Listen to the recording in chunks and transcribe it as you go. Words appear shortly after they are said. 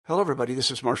Hello, everybody. This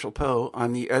is Marshall Poe.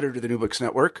 I'm the editor of the New Books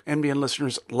Network. NBN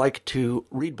listeners like to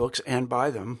read books and buy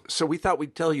them. So we thought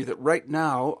we'd tell you that right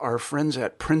now, our friends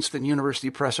at Princeton University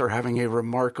Press are having a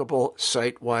remarkable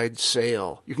site-wide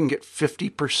sale. You can get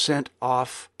 50%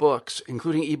 off books,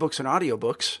 including ebooks and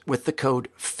audiobooks, with the code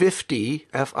 50,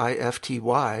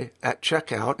 F-I-F-T-Y, at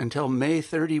checkout until May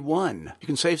 31. You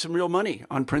can save some real money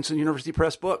on Princeton University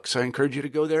Press books. I encourage you to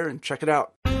go there and check it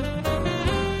out.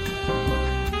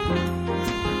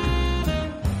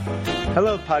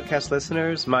 Hello, podcast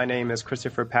listeners. My name is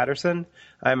Christopher Patterson.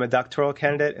 I am a doctoral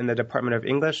candidate in the Department of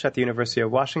English at the University of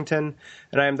Washington,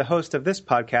 and I am the host of this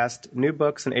podcast, New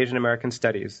Books in Asian American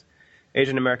Studies.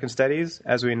 Asian American Studies,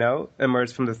 as we know,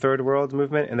 emerged from the Third World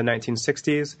movement in the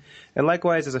 1960s, and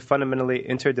likewise is a fundamentally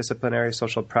interdisciplinary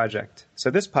social project.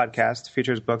 So this podcast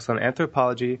features books on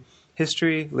anthropology,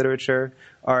 history, literature,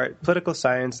 art, political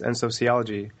science, and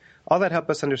sociology, all that help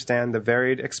us understand the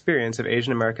varied experience of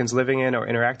Asian Americans living in or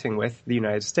interacting with the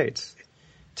United States.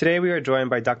 Today we are joined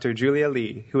by Dr. Julia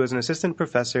Lee, who is an assistant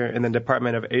professor in the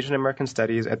Department of Asian American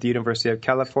Studies at the University of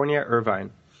California, Irvine.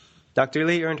 Dr.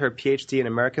 Lee earned her PhD in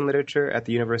American Literature at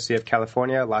the University of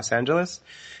California, Los Angeles,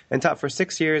 and taught for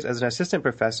 6 years as an assistant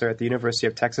professor at the University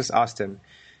of Texas, Austin.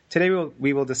 Today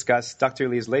we will discuss Dr.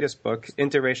 Lee's latest book,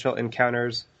 Interracial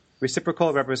Encounters,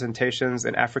 Reciprocal Representations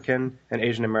in African and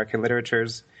Asian American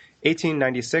Literatures,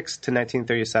 1896 to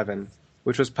 1937,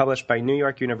 which was published by New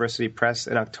York University Press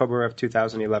in October of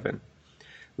 2011.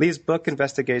 Lee's book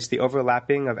investigates the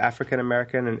overlapping of African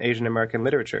American and Asian American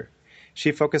literature.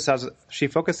 She focuses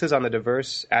on the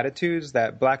diverse attitudes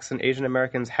that Blacks and Asian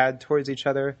Americans had towards each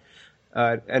other,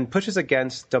 and pushes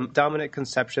against dominant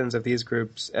conceptions of these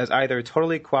groups as either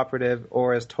totally cooperative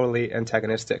or as totally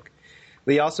antagonistic.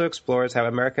 Lee also explores how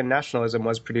American nationalism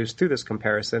was produced through this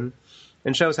comparison,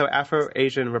 and shows how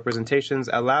Afro-Asian representations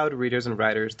allowed readers and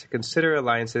writers to consider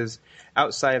alliances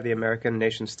outside of the American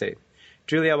nation-state.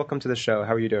 Julia, welcome to the show.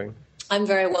 How are you doing? I'm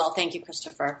very well. Thank you,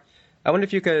 Christopher. I wonder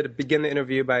if you could begin the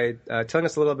interview by telling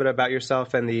us a little bit about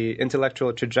yourself and the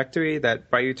intellectual trajectory that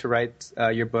brought you to write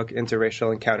your book,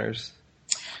 Interracial Encounters.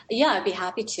 Yeah, I'd be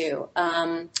happy to.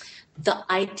 The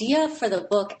idea for the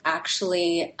book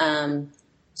actually...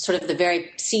 sort of the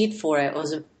very seed for it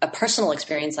was a personal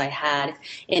experience I had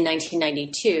in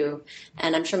 1992.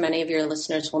 And I'm sure many of your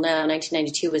listeners will know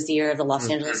 1992 was the year of the Los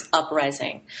Angeles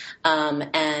uprising.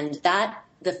 And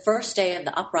the first day of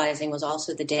the uprising was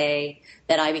also the day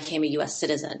that I became a U.S.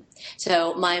 citizen.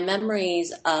 So my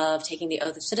memories of taking the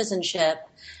oath of citizenship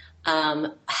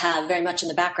have very much in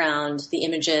the background the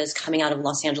images coming out of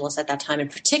Los Angeles at that time, in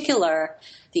particular,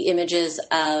 the images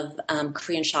of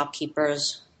Korean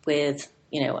shopkeepers with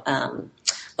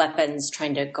weapons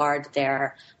trying to guard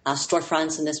their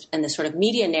storefronts, and this sort of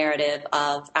media narrative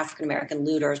of African American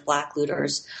looters, Black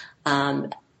looters,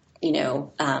 in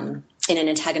an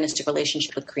antagonistic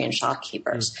relationship with Korean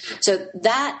shopkeepers. So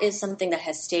that is something that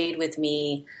has stayed with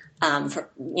me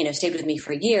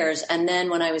for years. And then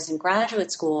when I was in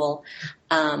graduate school,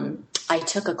 I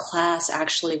took a class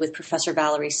actually with Professor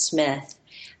Valerie Smith,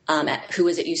 who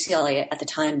was at UCLA at the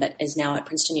time but is now at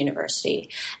Princeton University.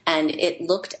 And it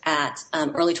looked at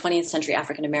early 20th century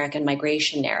African-American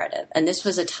migration narrative. And this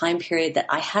was a time period that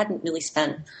I hadn't really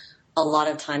spent a lot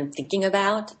of time thinking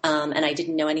about, and I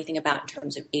didn't know anything about in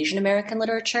terms of Asian American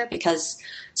literature, because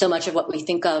so much of what we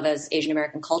think of as Asian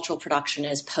American cultural production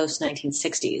is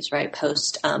post-1960s, right,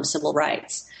 post-civil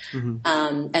rights.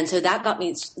 Mm-hmm. And so that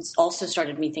also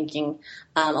started me thinking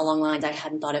along lines I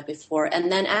hadn't thought of before. And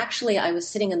then actually I was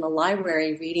sitting in the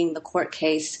library reading the court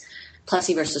case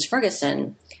Plessy versus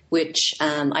Ferguson, which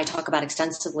I talk about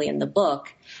extensively in the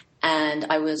book. And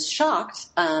I was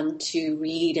shocked to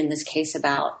read in this case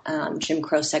about Jim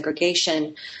Crow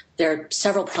segregation. There are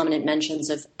several prominent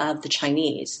mentions of the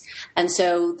Chinese. And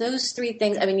so those three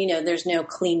things, there's no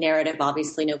clean narrative,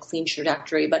 obviously no clean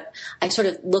trajectory, but I sort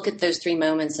of look at those three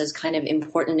moments as kind of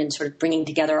important in sort of bringing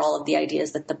together all of the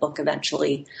ideas that the book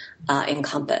eventually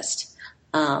encompassed.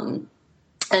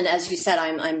 And as you said,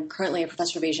 I'm currently a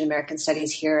professor of Asian American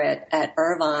Studies here at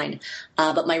Irvine,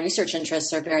 but my research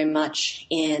interests are very much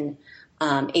in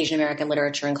Asian American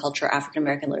literature and culture, African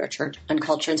American literature and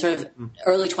culture, and sort of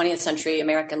early 20th century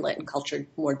American lit and culture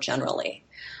more generally.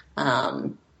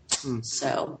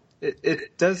 So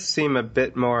it does seem a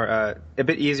bit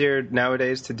easier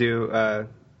nowadays to do.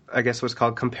 I guess what's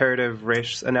called comparative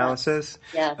race analysis.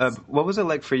 Yes. What was it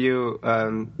like for you,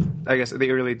 I guess, in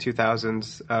the early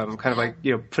 2000s, kind of like,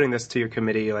 putting this to your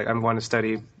committee, like, I want to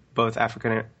study both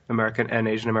African American and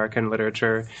Asian American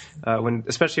literature,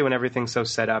 especially when everything's so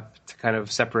set up to kind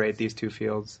of separate these two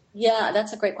fields? Yeah,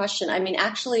 that's a great question. I mean,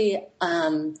 actually,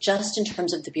 just in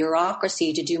terms of the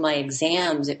bureaucracy to do my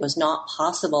exams, it was not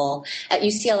possible. At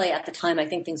UCLA at the time, I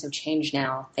think things have changed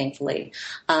now, thankfully.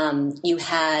 You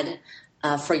had,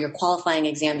 for your qualifying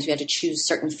exams, you had to choose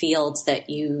certain fields that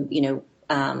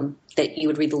that you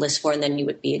would read the list for and then you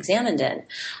would be examined in.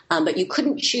 But you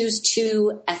couldn't choose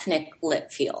two ethnic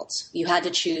lit fields. You had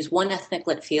to choose one ethnic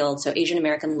lit field, so Asian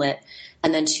American lit,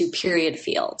 and then two period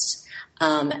fields.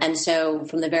 And so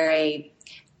from the very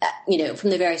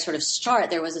sort of start,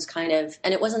 there was this kind of,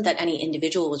 and it wasn't that any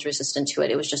individual was resistant to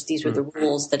it. It was just these were the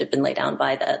rules that had been laid down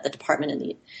by the department and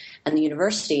the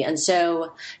university. And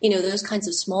so, those kinds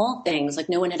of small things, like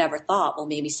no one had ever thought, well,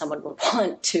 maybe someone would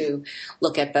want to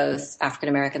look at both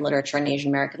African-American literature and Asian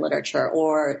American literature,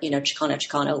 or,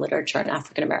 Chicano literature and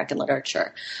African-American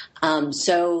literature.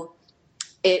 So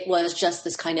it was just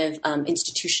this kind of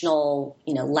institutional,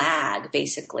 lag,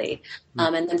 basically.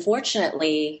 And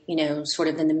unfortunately, sort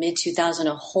of in the mid-2000s,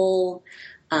 a whole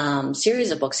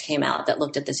series of books came out that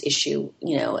looked at this issue,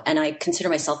 and I consider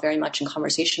myself very much in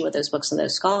conversation with those books and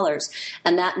those scholars,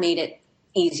 and that made it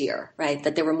easier, right?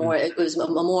 That there were more, it was a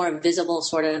more visible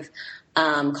sort of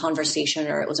conversation,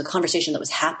 or it was a conversation that was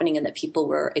happening and that people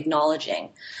were acknowledging.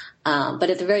 But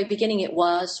at the very beginning, it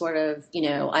was sort of,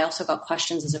 I also got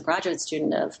questions as a graduate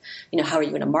student of, how are you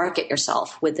going to market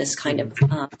yourself with this kind of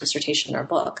dissertation or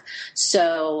book?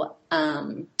 So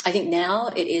I think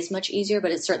now it is much easier,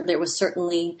 but it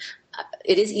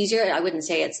is easier. I wouldn't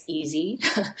say it's easy,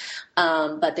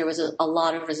 but there was a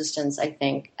lot of resistance, I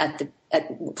think,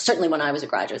 certainly when I was a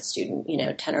graduate student,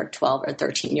 10 or 12 or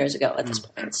 13 years ago at this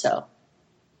point. So.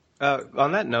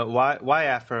 On that note, why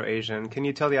Afro-Asian? Can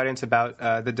you tell the audience about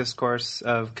the discourse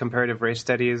of comparative race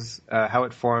studies, how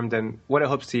it formed and what it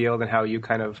hopes to yield and how you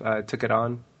kind of took it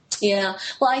on? Yeah,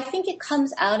 well, I think it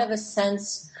comes out of a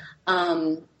sense,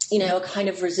 a kind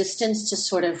of resistance to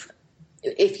sort of,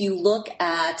 if you look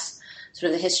at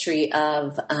sort of the history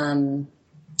of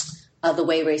the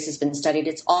way race has been studied,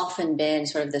 it's often been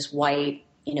sort of this white,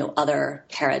 other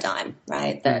paradigm,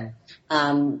 right? That,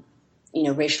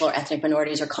 racial or ethnic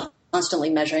minorities are constantly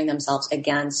measuring themselves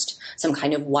against some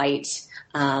kind of white,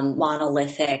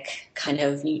 monolithic kind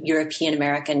of European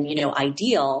American,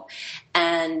 ideal.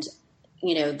 And,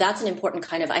 that's an important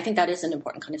kind of, I think that is an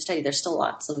important kind of study. There's still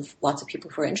lots of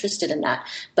people who are interested in that,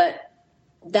 but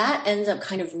that ends up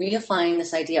kind of redefining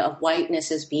this idea of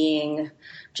whiteness as being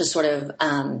just sort of,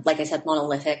 like I said,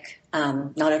 monolithic,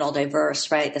 not at all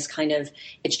diverse, right? This kind of,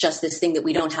 it's just this thing that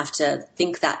we don't have to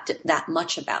think that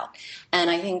much about. And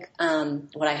I think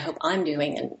what I hope I'm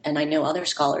doing, and I know other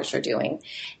scholars are doing,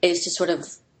 is to sort of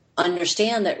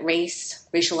understand that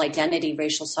racial identity,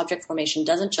 racial subject formation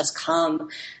doesn't just come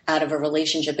out of a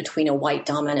relationship between a white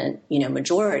dominant,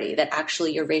 majority, that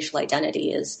actually your racial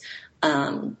identity is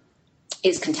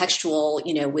contextual,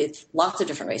 with lots of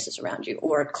different races around you,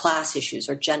 or class issues,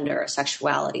 or gender, or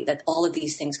sexuality, that all of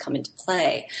these things come into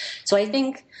play. So I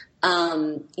think,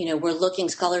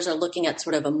 scholars are looking at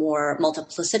sort of a more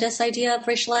multiplicitous idea of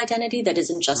racial identity that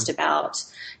isn't just about,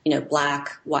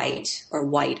 black, white, or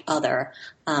white other,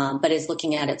 but is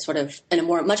looking at it sort of in a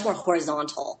much more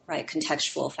horizontal, right,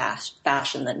 contextual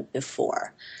fashion than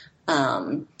before.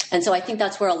 And so I think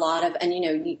that's where a lot of, and,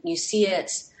 you see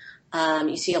it.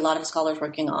 You see a lot of scholars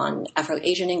working on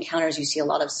Afro-Asian encounters. You see a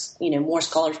lot of, more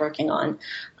scholars working on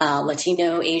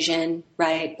Latino, Asian,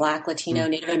 right, Black, Latino,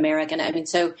 Native American. I mean,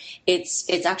 so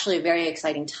it's actually a very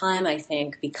exciting time, I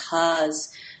think,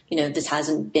 because, this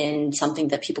hasn't been something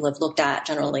that people have looked at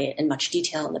generally in much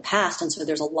detail in the past. And so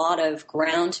there's a lot of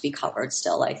ground to be covered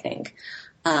still, I think,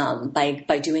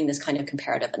 by doing this kind of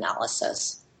comparative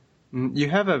analysis. You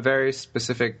have a very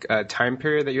specific time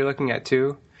period that you're looking at,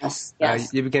 too.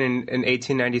 Yes. You begin in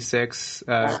 1896,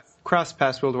 cross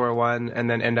past World War I, and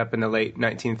then end up in the late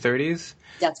 1930s.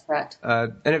 That's correct.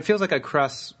 And it feels like a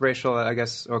cross-racial, I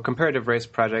guess, or comparative race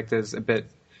project is a bit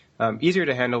easier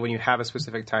to handle when you have a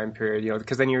specific time period,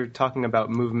 because then you're talking about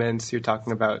movements, you're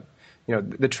talking about,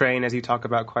 the train, as you talk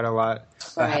about quite a lot.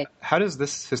 Right. How does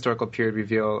this historical period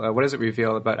reveal, what does it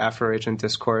reveal about Afro-Asian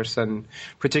discourse, and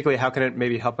particularly how can it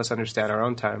maybe help us understand our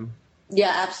own time?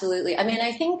 Yeah, absolutely. I mean,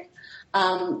 I think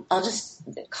I'll just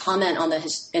comment on the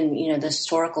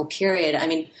historical period. I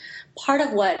mean, part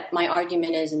of what my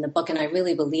argument is in the book, and I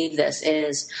really believe this,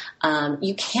 is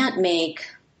you can't make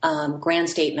grand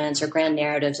statements or grand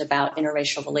narratives about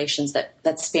interracial relations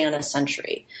that span a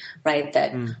century, right?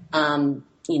 That,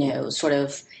 sort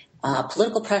of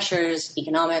political pressures,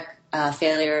 economic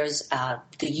failures,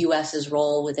 the U.S.'s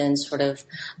role within sort of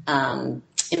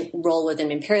role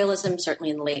within imperialism, certainly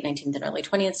in the late 19th and early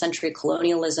 20th century,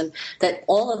 colonialism, that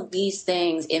all of these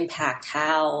things impact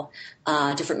how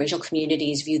different racial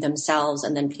communities view themselves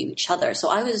and then view each other. So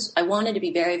I wanted to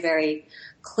be very, very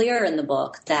clear in the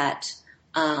book that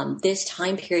this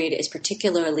time period is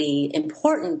particularly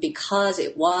important because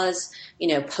it was,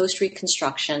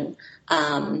 post-Reconstruction,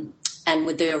 and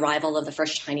with the arrival of the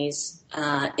first Chinese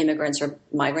immigrants or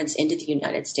migrants into the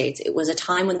United States, it was a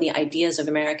time when the ideas of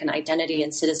American identity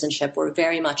and citizenship were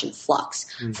very much in flux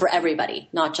for everybody,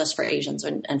 not just for Asians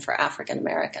and for African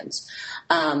Americans.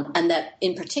 And that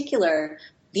in particular,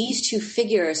 these two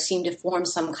figures seem to form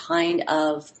some kind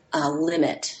of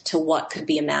limit to what could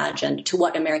be imagined, to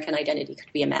what American identity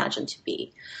could be imagined to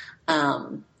be.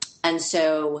 And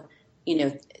so,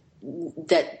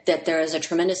 that there is a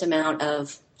tremendous amount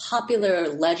of popular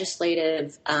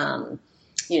legislative,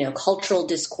 cultural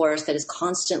discourse that is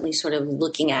constantly sort of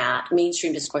looking at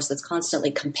mainstream discourse that's constantly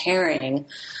comparing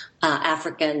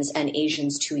Africans and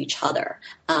Asians to each other,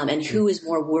 and who is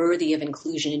more worthy of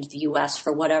inclusion into the U.S.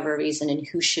 for whatever reason, and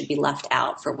who should be left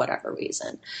out for whatever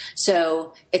reason.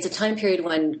 So it's a time period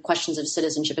when questions of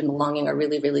citizenship and belonging are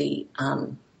really, really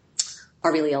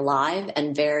alive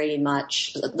and very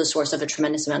much the source of a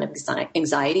tremendous amount of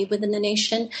anxiety within the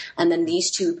nation. And then these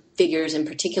two figures in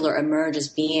particular emerge as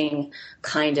being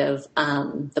kind of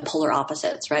the polar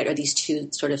opposites, right? Or these two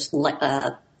sort of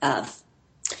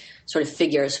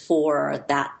figures for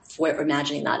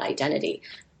imagining that identity.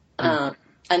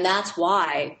 And that's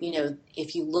why,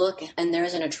 if you look, and there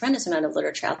isn't a tremendous amount of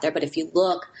literature out there, but if you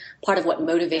look, part of what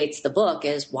motivates the book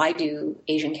is why do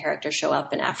Asian characters show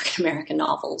up in African-American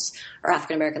novels or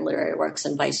African-American literary works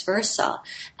and vice versa?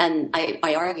 And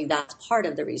I argue that's part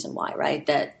of the reason why, right?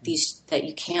 That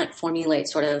you can't formulate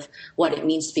sort of what it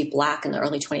means to be Black in the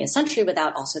early 20th century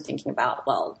without also thinking about,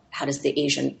 well, how does the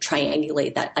Asian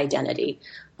triangulate that identity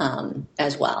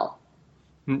as well?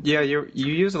 Yeah, you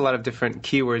use a lot of different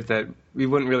keywords that we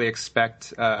wouldn't really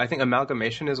expect. I think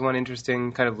amalgamation is one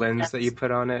interesting kind of lens that you put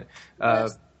on it.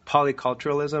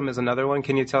 Polyculturalism is another one.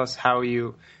 Can you tell us how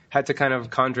you had to kind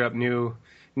of conjure up new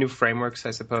frameworks,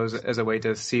 I suppose, as a way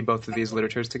to see both of these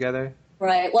literatures together?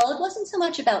 Right. Well, it wasn't so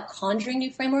much about conjuring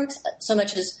new frameworks, so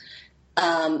much as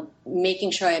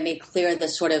making sure I made clear the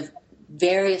sort of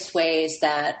various ways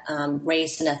that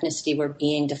race and ethnicity were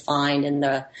being defined in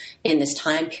this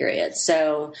time period.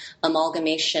 So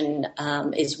amalgamation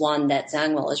is one that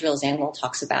Israel Zangwill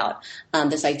talks about,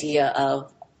 this idea of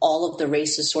all of the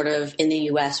races sort of in the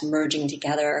U.S. merging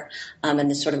together, and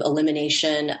this sort of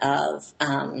elimination of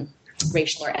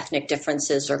racial or ethnic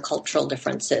differences or cultural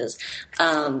differences.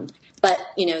 But,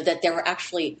 that there were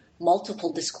actually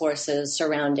multiple discourses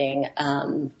surrounding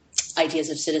ideas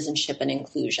of citizenship and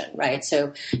inclusion, right?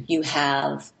 So you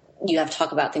have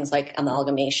talk about things like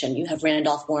amalgamation. You have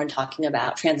Randolph Warren talking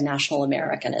about transnational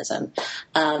Americanism.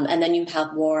 And then you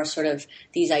have more sort of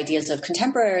these ideas of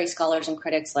contemporary scholars and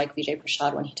critics like Vijay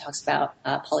Prashad when he talks about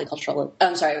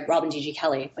Robin D.G.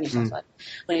 Kelly when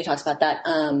he talks about that.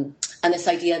 And this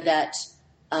idea that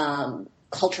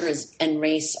culture and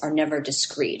race are never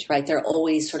discrete, right? They're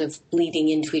always sort of bleeding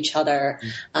into each other.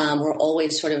 We're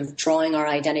always sort of drawing our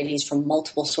identities from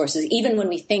multiple sources, even when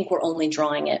we think we're only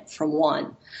drawing it from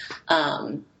one.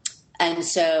 And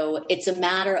so it's a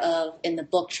matter of, in the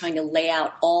book, trying to lay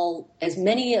out as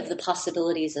many of the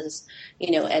possibilities as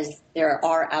there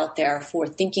are out there for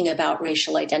thinking about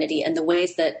racial identity and the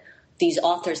ways that these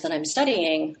authors that I'm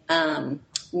studying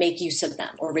make use of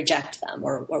them or reject them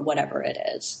or whatever it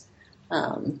is.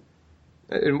 And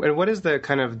what is the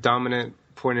kind of dominant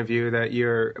point of view that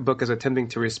your book is attempting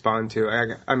to respond to?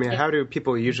 I mean, how do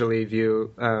people usually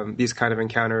view these kind of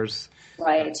encounters?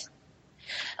 Right.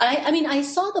 I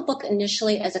saw the book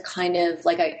initially as a kind of,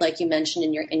 like you mentioned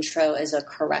in your intro, as a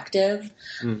corrective.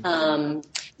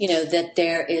 That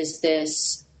there is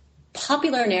this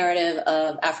popular narrative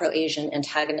of Afro-Asian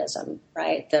antagonism,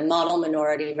 right? The model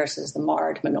minority versus the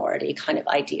marred minority kind of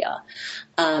idea.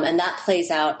 And that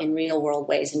plays out in real world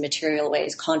ways, in material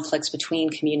ways, conflicts between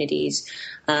communities,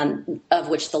 of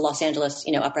which the Los Angeles,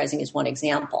 uprising is one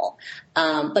example.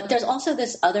 But there's also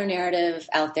this other narrative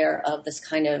out there of this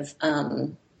kind of,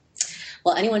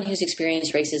 anyone who's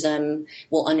experienced racism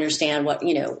will understand what,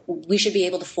 we should be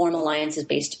able to form alliances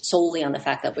based solely on the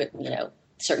fact that,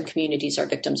 certain communities are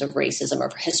victims of racism or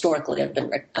historically have been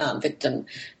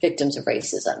victims of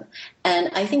racism.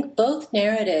 And I think both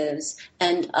narratives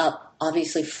end up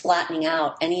obviously flattening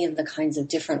out any of the kinds of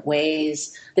different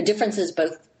ways, the differences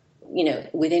both,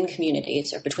 within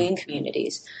communities or between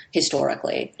communities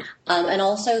historically, and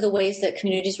also the ways that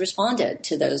communities responded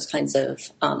to those kinds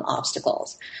of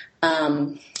obstacles.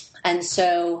 And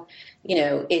so,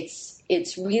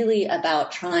 it's really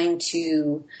about trying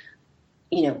to,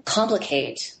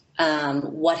 complicate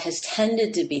what has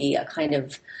tended to be a kind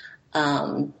of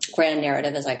grand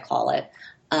narrative, as I call it,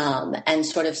 and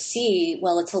sort of see,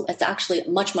 well, it's actually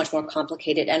much, much more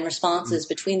complicated, and responses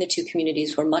between the two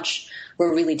communities were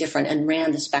really different and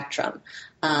ran the spectrum.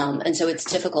 And so it's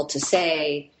difficult to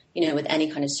say, with any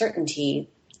kind of certainty,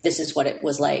 this is what it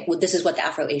was like. Well, this is what the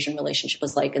Afro-Asian relationship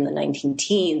was like in the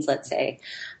 19-teens, let's say.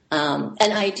 And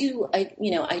I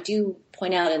do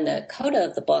point out in the coda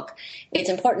of the book, it's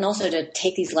important also to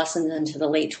take these lessons into the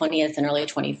late 20th and early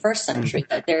 21st century,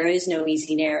 that there is no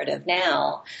easy narrative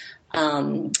now.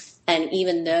 And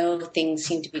even though things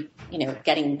seem to be,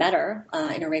 getting better,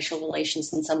 interracial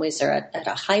relations in some ways are at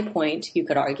a high point, you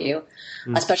could argue,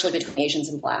 especially between Asians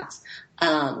and Blacks,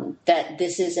 that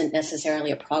this isn't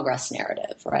necessarily a progress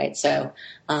narrative, right? So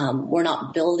we're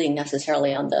not building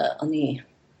necessarily on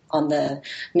the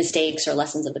mistakes or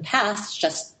lessons of the past,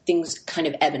 just things kind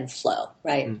of ebb and flow,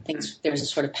 right? There's a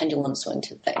sort of pendulum swing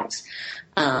to things.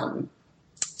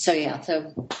 So I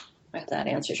hope that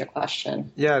answers your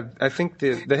question. Yeah, I think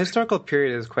the historical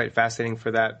period is quite fascinating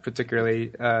for that,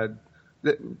 particularly.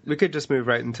 We could just move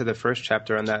right into the first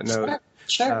chapter on that note.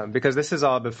 Sure. Because this is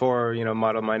all before,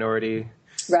 model minority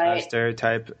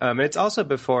stereotype. And it's also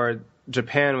before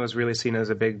Japan was really seen as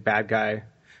a big bad guy,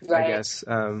 I guess.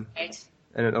 Right.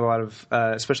 And a lot of,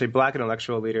 especially Black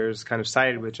intellectual leaders, kind of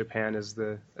sided with Japan as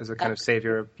a kind of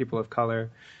savior of people of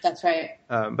color. That's right.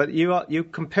 But you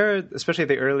compare,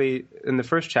 especially in the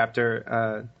first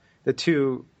chapter, the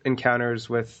two encounters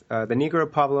with the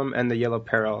Negro problem and the Yellow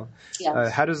Peril.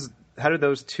 Yes. How do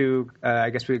those two, I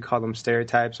guess we could call them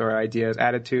stereotypes or ideas,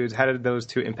 attitudes, how did those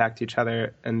two impact each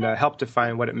other and help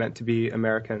define what it meant to be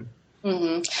American?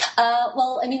 Mm-hmm.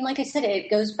 Well, I mean, like I said, it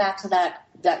goes back to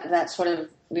that sort of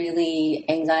really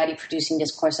anxiety-producing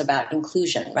discourse about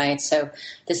inclusion, right? So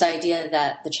this idea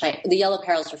that the Yellow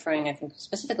Peril is referring, I think,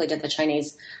 specifically to the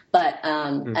Chinese, but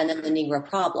and then the Negro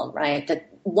problem, right? That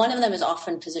one of them is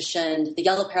often positioned. The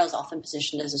Yellow Peril is often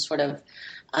positioned as a sort of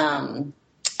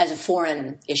as a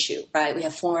foreign issue, right? We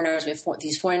have foreigners, we have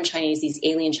these foreign Chinese, these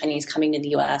alien Chinese coming to the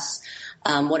U.S.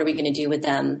 What are we going to do with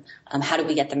them? How do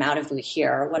we get them out of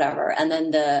here or whatever? And then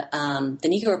the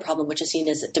Negro problem, which is seen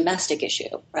as a domestic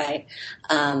issue, right?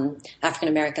 African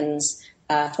Americans,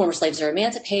 former slaves are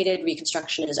emancipated.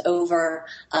 Reconstruction is over.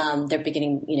 They're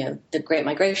beginning, the Great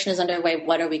Migration is underway.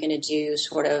 What are we going to do?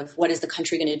 What is the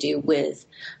country going to do with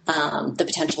the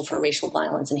potential for racial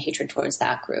violence and hatred towards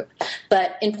that group?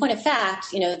 But in point of fact,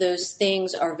 those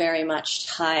things are very much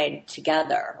tied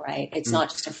together, right? It's not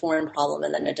just a foreign problem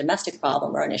and then a domestic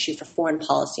problem, or an issue for foreign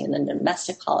policy and then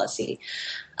domestic policy.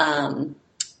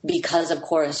 Because, of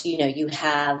course, you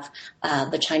have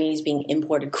the Chinese being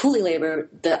imported, coolie labor,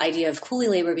 the idea of coolie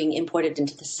labor being imported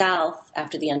into the South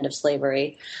after the end of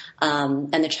slavery,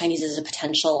 and the Chinese as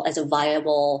a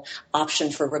viable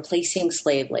option for replacing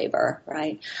slave labor,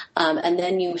 right? And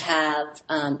then you have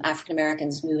African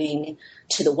Americans moving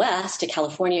to the West, to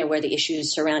California, where the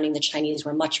issues surrounding the Chinese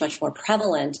were much, much more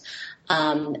prevalent,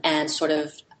 and sort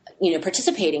of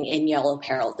participating in Yellow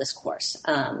Peril discourse,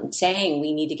 saying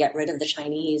we need to get rid of the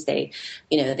Chinese. They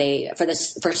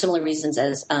for similar reasons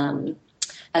as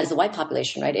the white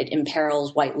population, right? It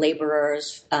imperils white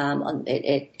laborers.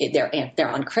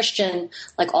 They're unchristian,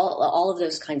 like all of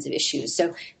those kinds of issues.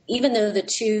 So even though the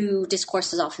two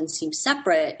discourses often seem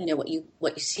separate, what you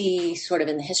see sort of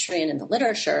in the history and in the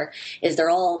literature is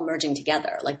they're all merging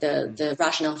together. Like the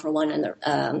rationale for one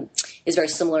is very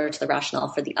similar to the rationale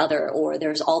for the other, or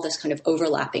there's all this kind of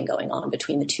overlapping going on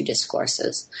between the two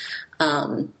discourses.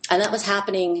 And that was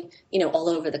happening, all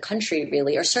over the country,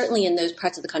 really, or certainly in those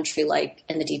parts of the country, like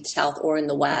in the Deep South or in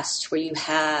the West, where you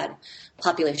had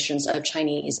populations of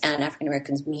Chinese and African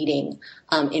Americans meeting,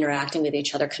 interacting with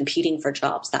each other, competing for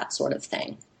jobs, that sort of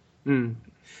thing.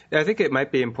 Yeah, I think it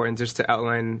might be important just to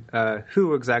outline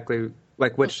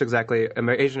which exactly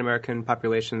Asian American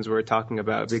populations we're talking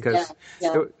about, because,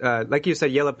 like you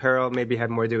said, Yellow Peril maybe had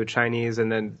more to do with Chinese,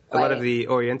 and then a lot of the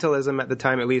Orientalism at the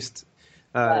time, at least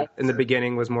in the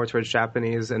beginning, was more towards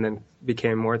Japanese, and then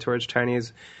became more towards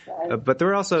Chinese. But there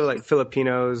were also like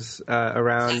Filipinos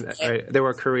around. Right? There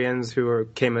were Koreans who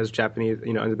came as Japanese,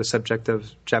 under the subject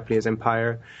of Japanese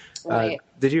Empire.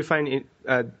 Did you find?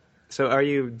 So, are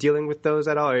you dealing with those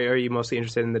at all, or are you mostly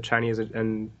interested in the Chinese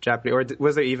and Japanese, or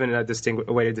was there even a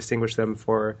way to distinguish them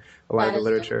for a lot of the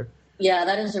literature? Yeah,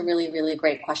 that is a really, really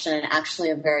great question, and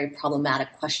actually a very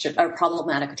problematic question, or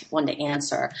problematic one to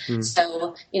answer.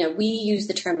 So, we use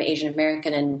the term Asian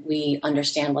American, and we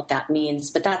understand what that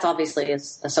means, but that's obviously a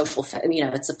social,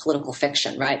 it's a political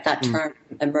fiction, right? That term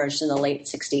emerged in the late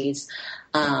 60s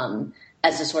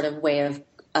as a sort of way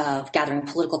of gathering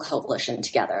political coalition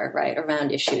together, right,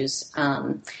 around issues.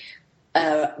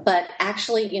 But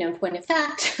actually, in point of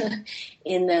fact,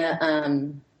 in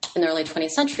the early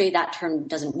 20th century, that term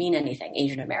doesn't mean anything,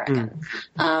 Asian American.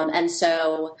 And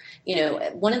so,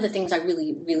 one of the things I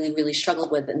really, really, really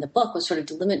struggled with in the book was sort of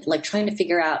trying to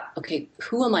figure out, okay,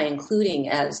 who am I including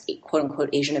as quote unquote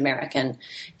Asian American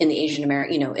in the Asian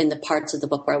American, in the parts of the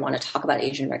book where I want to talk about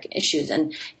Asian American issues.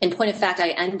 And in point of fact,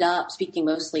 I end up speaking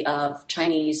mostly of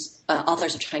Chinese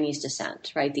authors of Chinese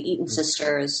descent, right? The Eaton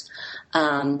sisters,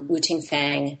 Wu Ting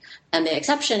Fang, and the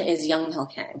exception is Young Hil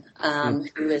Kang,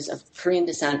 who is of Korean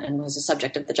descent and was a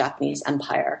subject of the Japanese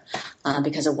Empire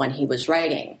because of when he was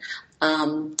writing.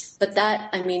 But that,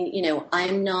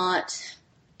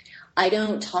 I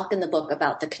don't talk in the book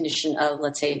about the condition of,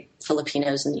 let's say,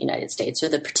 Filipinos in the United States or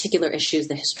the particular issues,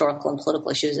 the historical and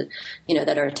political issues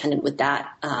that are attendant with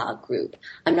that group.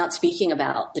 I'm not speaking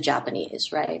about the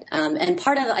Japanese, right? And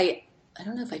part of I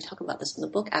don't know if I talk about this in the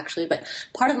book actually, but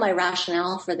part of my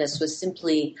rationale for this was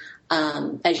simply,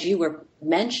 as you were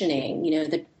mentioning,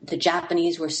 the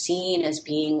Japanese were seen as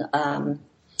being an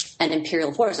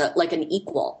imperial force, like an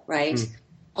equal, right?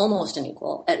 Almost an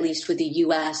equal, at least with the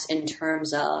U.S. in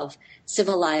terms of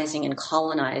civilizing and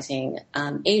colonizing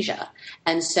Asia.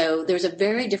 And so there's a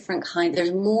very different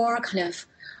there's more kind of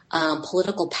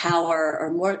political power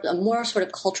or more sort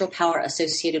of cultural power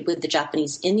associated with the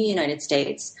Japanese in the United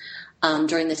States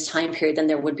during this time period than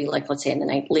there would be, like, let's say, in the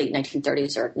late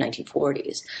 1930s or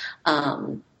 1940s.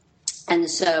 And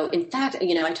so, in fact,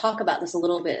 I talk about this a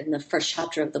little bit in the first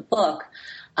chapter of the book.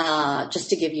 Just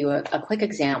to give you a quick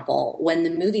example, when the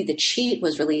movie The Cheat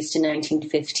was released in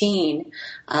 1915,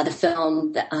 the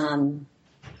film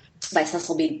by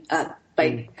Cecil B.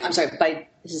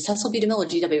 Is it Cecil B. DeMille or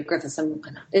G.W. Griffiths? I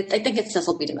think it's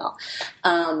Cecil B.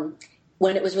 DeMille.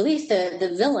 When it was released,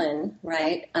 the villain,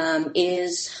 right,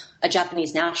 is a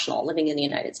Japanese national living in the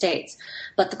United States.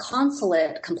 But the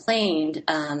consulate complained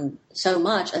so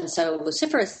much and so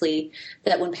vociferously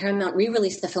that when Paramount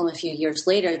re-released the film a few years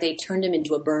later, they turned him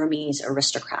into a Burmese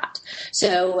aristocrat.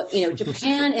 So,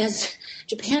 Japan is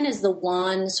the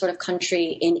one sort of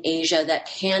country in Asia that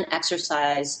can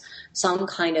exercise some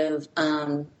kind of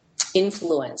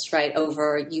influence, right,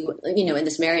 over in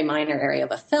this very minor area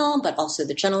of a film, but also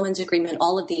the Gentleman's Agreement,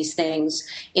 all of these things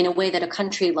in a way that a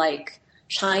country like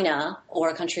China or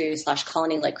a country /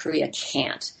 colony like Korea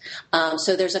can't.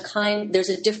 So there's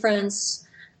a difference.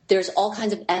 There's all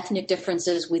kinds of ethnic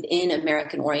differences within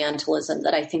American Orientalism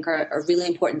that I think are really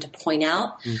important to point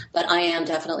out. But I am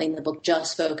definitely in the book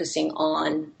just focusing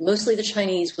on mostly the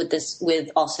Chinese with this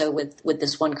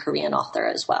one Korean author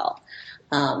as well.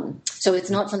 So it's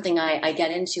not something I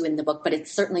get into in the book, but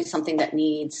it's certainly something that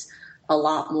needs a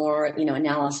lot more,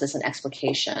 analysis and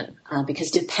explication,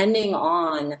 because depending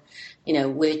on,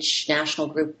 which national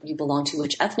group you belong to,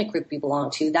 which ethnic group you belong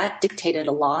to, that dictated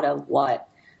a lot of what,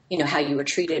 how you were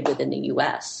treated within the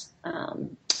U.S.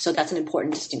 So that's an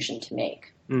important distinction to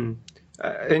make.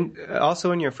 And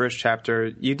also in your first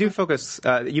chapter, you do focus,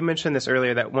 you mentioned this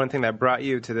earlier, that one thing that brought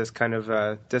you to this kind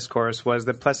of discourse was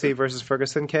the Plessy versus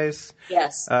Ferguson case.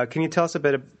 Yes. Can you tell us a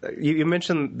bit you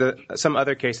mentioned some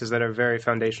other cases that are very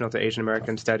foundational to Asian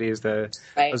American studies, the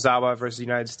Ozawa versus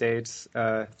United States,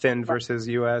 Thin versus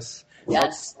U.S.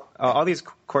 Yes. All these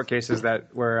court cases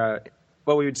that were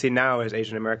what we would see now as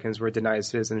Asian Americans were denied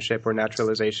citizenship or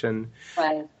naturalization.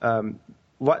 Right.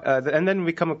 And then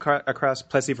we come across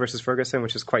Plessy versus Ferguson,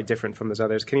 which is quite different from those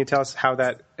others. Can you tell us how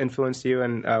that influenced you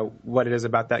and what it is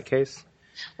about that case?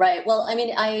 Right. Well,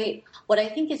 what I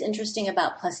think is interesting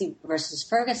about Plessy versus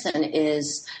Ferguson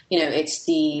is, it's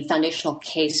the foundational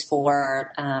case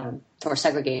for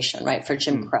segregation, right, for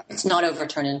Jim Crow. It's not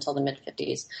overturned until the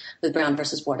mid-50s with Brown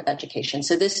versus Board of Education.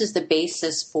 So this is the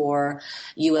basis for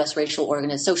U.S.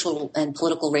 social and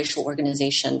political racial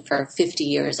organization for 50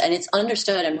 years. And it's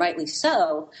understood, and rightly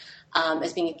so,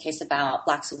 as being a case about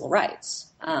Black civil rights.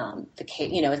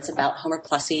 It's about Homer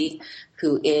Plessy,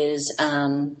 who is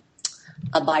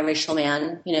a biracial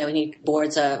man, and he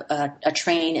boards a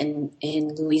train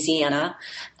in Louisiana,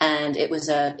 and it was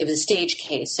a stage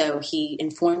case. So he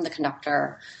informed the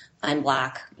conductor, "I'm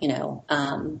Black,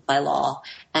 by law,"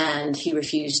 and he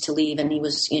refused to leave, and he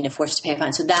was, forced to pay a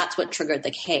fine. So that's what triggered the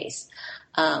case.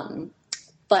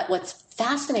 But what's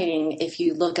fascinating if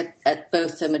you look at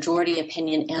both the majority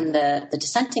opinion and the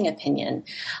dissenting opinion,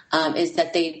 is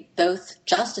that both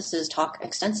justices talk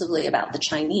extensively about the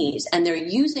Chinese, and they're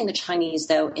using the Chinese,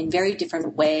 though, in very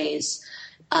different ways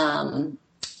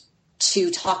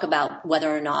to talk about whether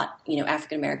or not,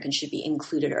 African Americans should be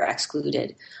included or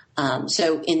excluded.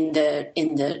 So in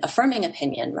the affirming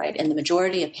opinion, right, in the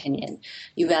majority opinion,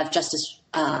 you have Justice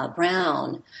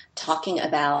Brown talking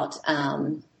about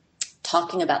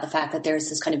the fact that there's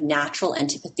this kind of natural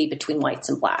antipathy between whites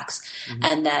and blacks,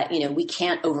 and that, we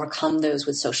can't overcome those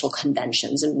with social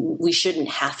conventions, and we shouldn't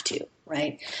have to,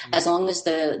 right? As long as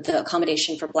the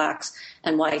accommodation for blacks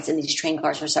and whites in these train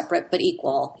cars are separate but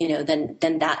equal, then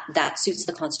that suits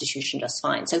the Constitution just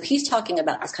fine. So he's talking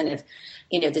about this kind of,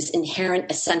 this inherent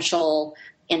essential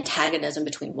antagonism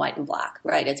between white and black,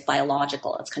 right? It's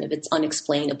biological. It's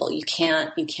unexplainable. You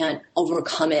can't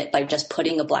overcome it by just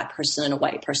putting a black person and a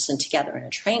white person together in a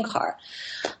train car.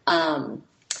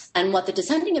 And what the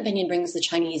dissenting opinion brings the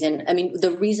Chinese in,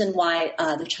 the reason why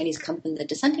the Chinese come in the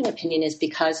dissenting opinion is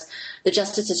because the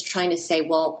justice is trying to say,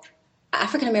 well,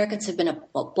 African Americans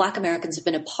Black Americans have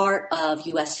been a part of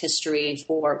U.S. history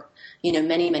for,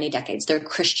 many, many decades. They're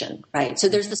Christian, right? So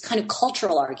there's this kind of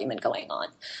cultural argument going on.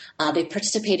 They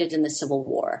participated in the Civil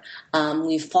War.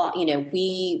 We fought,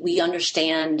 we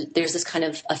understand there's this kind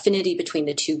of affinity between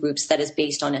the two groups that is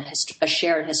based on a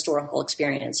shared historical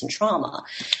experience and trauma.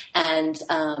 And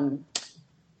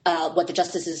what the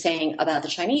justice is saying about the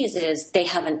Chinese is they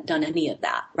haven't done any of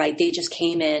that, right? They just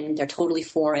came in, they're totally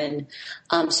foreign.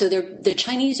 So the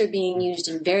Chinese are being used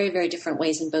in very, very different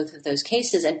ways in both of those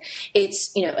cases. And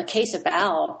it's, a case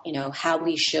about, how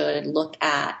we should look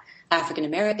at African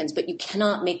Americans, but you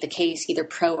cannot make the case either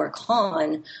pro or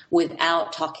con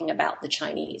without talking about the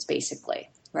Chinese, basically.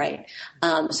 Right.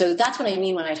 So that's what I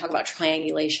mean when I talk about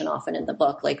triangulation often in the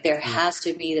book. Like there has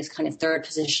to be this kind of third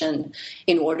position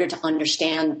in order to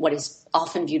understand what is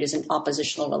often viewed as an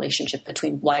oppositional relationship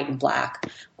between white and black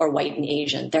or white and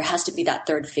Asian. There has to be that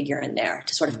third figure in there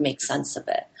to sort of make sense of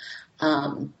it.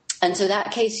 And so that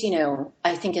case,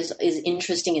 I think is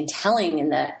interesting and telling in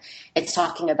that it's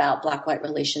talking about black-white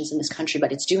relations in this country,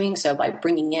 but it's doing so by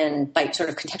sort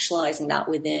of contextualizing that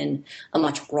within a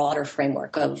much broader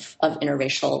framework of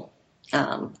interracial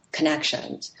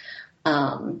connections.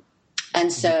 And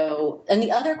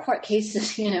the other court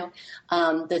cases,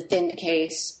 the Thin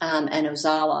case and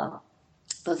Ozawa,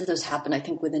 both of those happened, I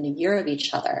think, within a year of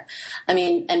each other.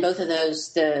 And both of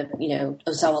those,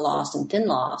 Ozawa lost and Thin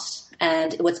lost.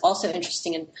 And what's also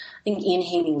interesting, and I think Ian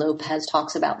Haney Lopez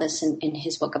talks about this in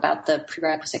his book about the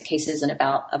prerequisite cases and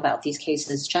about these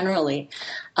cases generally.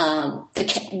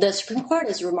 The Supreme Court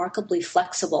is remarkably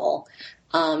flexible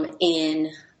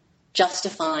in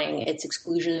justifying its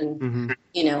exclusion,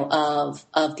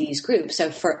 of these groups.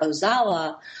 So for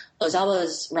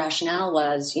Ozawa's rationale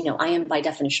was, I am by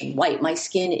definition white. My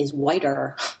skin is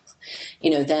whiter,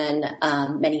 than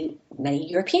many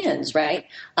Europeans, right?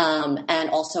 And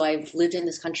also, I've lived in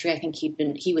this country. I think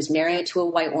he was married to a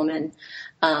white woman.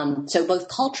 So both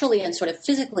culturally and sort of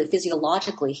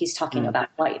physiologically, he's talking about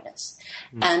whiteness.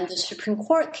 And the Supreme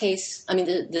Court case,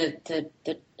 the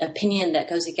opinion that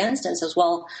goes against it says,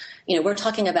 well, we're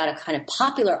talking about a kind of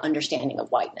popular understanding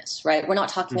of whiteness, right? We're not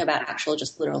talking about actual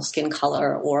just literal skin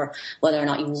color or whether or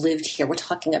not you lived here. We're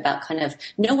talking about kind of,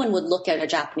 no one would look at a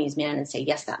Japanese man and say,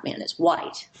 yes, that man is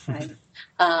white, right?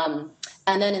 And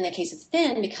then in the case of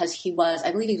Thin, because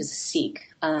I believe he was a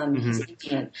Sikh, he's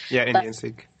Indian. Yeah, Indian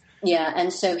Sikh. Yeah,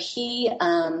 and so he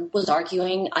was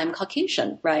arguing, I'm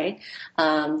Caucasian, right?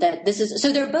 That this is,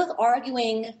 so they're both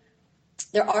arguing,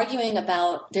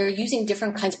 they're using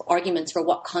different kinds of arguments for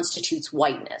what constitutes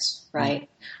whiteness, right?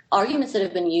 Arguments that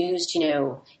have been used,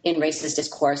 in racist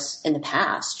discourse in the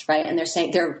past, right? And they're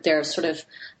saying, they're sort of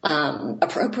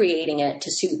appropriating it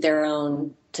to suit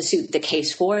the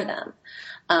case for them.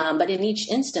 But in each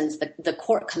instance, the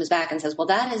court comes back and says, well,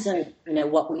 that isn't,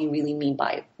 what we really mean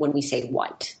by when we say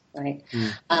white, right?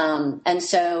 And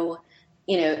so,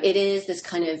 it is this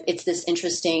kind of, it's this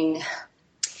interesting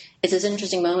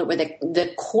moment where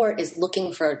the court is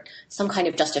looking for some kind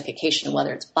of justification,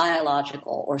 whether it's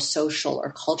biological or social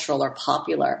or cultural or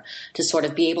popular, to sort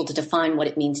of be able to define what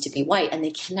it means to be white. And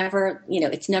they can never,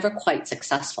 it's never quite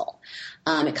successful.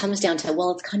 It comes down to,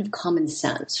 well, it's kind of common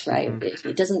sense, right? If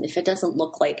it doesn't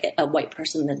look like a white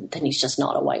person, then he's just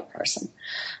not a white person.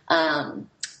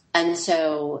 And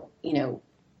so,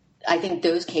 I think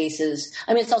those cases,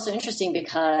 it's also interesting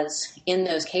because in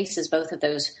those cases, both of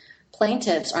those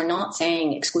plaintiffs are not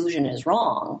saying exclusion is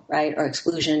wrong, right? Or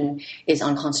exclusion is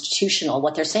unconstitutional.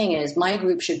 What they're saying is my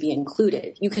group should be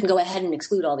included. You can go ahead and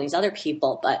exclude all these other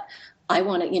people, but I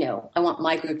want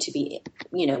my group to be,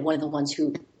 one of the ones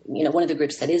who, one of the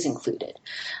groups that is included.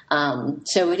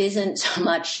 So it isn't so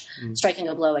much striking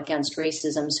a blow against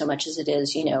racism so much as it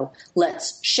is,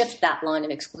 let's shift that line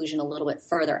of exclusion a little bit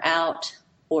further out,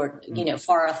 or,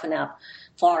 far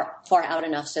out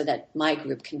enough so that my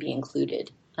group can be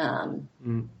included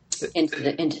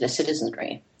into the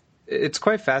citizenry. It's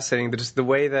quite fascinating, just the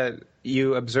way that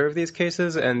you observe these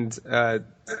cases and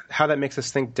how that makes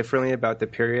us think differently about the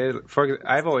period.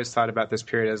 I've always thought about this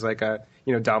period as like a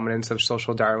dominance of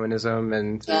social Darwinism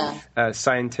and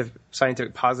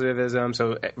scientific positivism.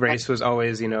 So race was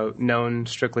always known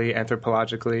strictly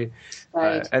anthropologically,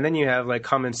 right. And then you have like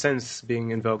common sense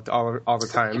being invoked all the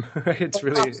time. It's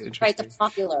really interesting. Right, the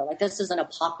popular, like this isn't a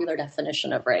popular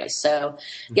definition of race. So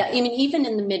yeah, I mean, even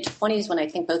in the mid-20s when I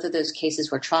think both of those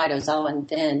cases were tried, Ozawa and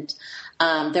Thind,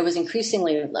 there was increasing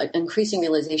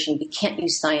realization we can't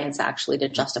use science actually to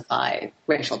justify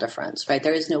racial difference, right?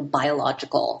 There is no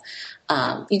biological.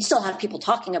 You'd still have people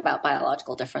talking about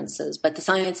biological differences, but the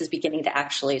science is beginning to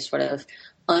actually sort of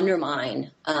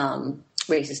undermine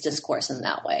racist discourse in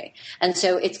that way. And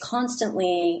so it's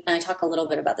constantly, and I talk a little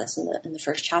bit about this in the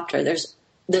first chapter,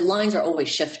 the lines are always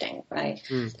shifting, right?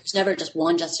 There's never just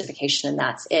one justification and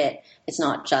that's it. It's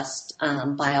not just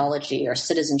biology or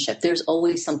citizenship. There's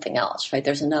always something else, right?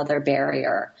 There's another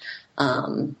barrier.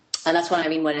 And that's what I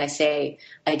mean when I say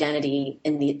identity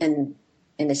in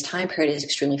this time period is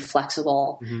extremely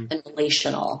flexible and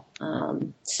relational.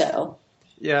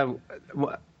 Yeah.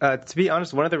 To be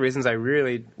honest, one of the reasons I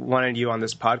really wanted you on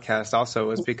this podcast also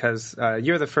was because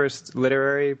you're the first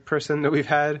literary person that we've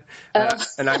had,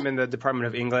 and I'm in the Department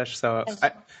of English. So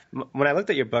when I looked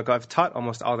at your book, I've taught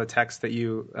almost all the texts that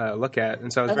you look at,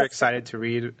 and so I was very excited to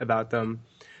read about them.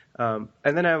 And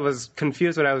then I was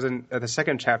confused when I was in the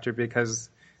second chapter because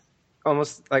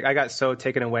almost like I got so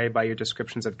taken away by your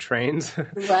descriptions of trains.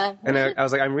 Right. And I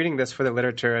was like, I'm reading this for the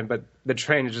literature, but the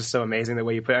train is just so amazing the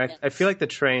way you put it. I feel like the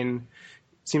train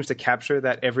seems to capture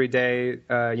that everyday,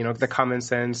 the common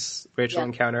sense racial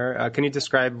encounter. Can you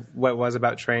describe what it was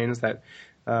about trains that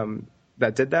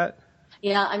did that?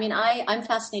 Yeah, I mean, I'm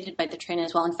fascinated by the train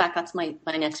as well. In fact, that's my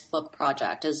next book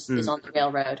project is on the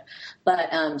railroad.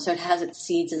 But so it has its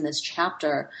seeds in this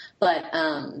chapter. But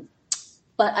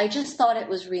I just thought it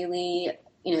was really,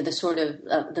 the sort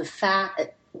of the fact,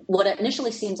 what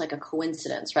initially seems like a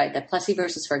coincidence, right? That Plessy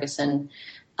versus Ferguson,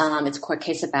 it's a court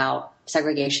case about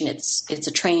segregation. It's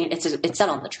a train. It's set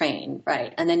on the train,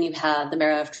 right? And then you have The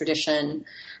Marrow of Tradition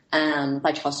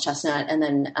by Charles Chestnut, and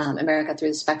then America Through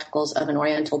the Spectacles of an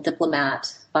Oriental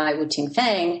Diplomat by Wu Ting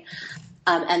Fang.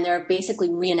 And they're basically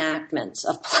reenactments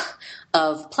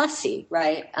of Plessy,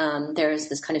 right? There's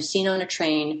this kind of scene on a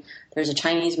train. There's a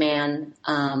Chinese man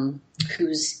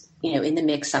who's in the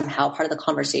mix somehow, part of the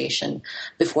conversation,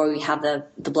 before we have the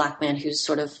black man who's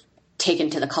sort of taken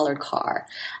to the colored car.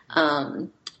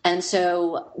 And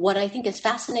so what I think is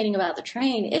fascinating about the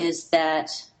train is that,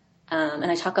 and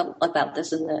I talk about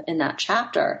this in that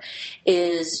chapter,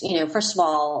 is, first of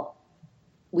all,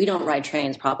 we don't ride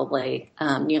trains probably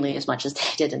nearly as much as they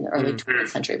did in the early 20th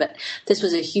century, but this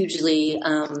was a hugely,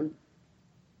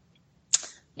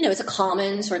 it's a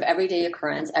common sort of everyday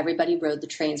occurrence. Everybody rode the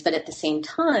trains, but at the same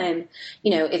time,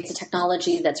 it's a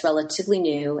technology that's relatively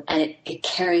new, and it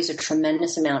carries a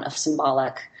tremendous amount of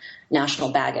symbolic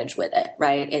national baggage with it,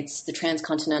 right? It's the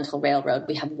Transcontinental Railroad.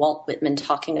 We have Walt Whitman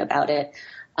talking about it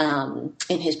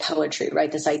in his poetry,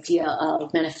 right? This idea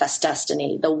of manifest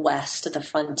destiny, the West, the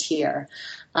frontier.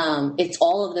 It's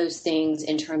all of those things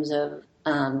in terms of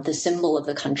the symbol of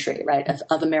the country, right?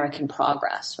 Of American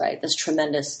progress, right? This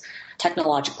tremendous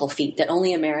technological feat that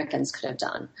only Americans could have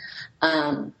done.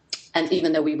 And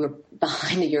even though we were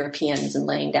behind the Europeans in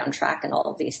laying down track and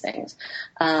all of these things.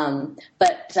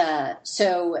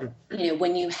 So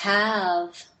when you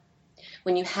have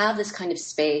this kind of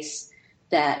space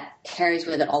that carries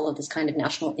with it all of this kind of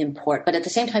national import, but at the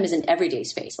same time is an everyday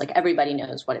space. Like everybody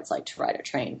knows what it's like to ride a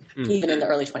train, even in the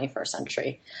early 21st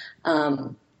century.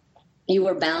 You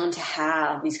are bound to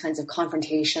have these kinds of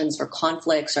confrontations or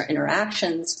conflicts or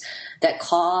interactions that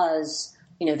cause,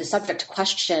 the subject to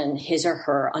question his or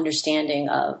her understanding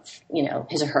of,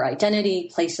 his or her identity,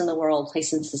 place in the world,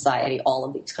 place in society, all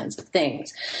of these kinds of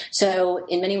things. So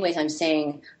in many ways, I'm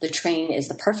saying the train is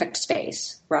the perfect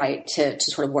space, right, to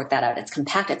sort of work that out. It's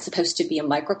compact. It's supposed to be a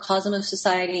microcosm of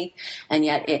society, and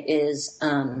yet it is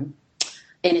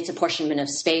in its apportionment of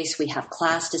space, we have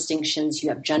class distinctions, you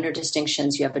have gender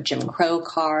distinctions, you have a Jim Crow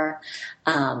car,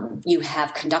 you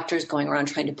have conductors going around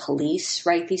trying to police,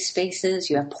 right, these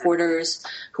spaces, you have porters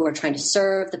who are trying to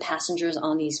serve the passengers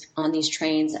on these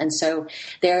trains. And so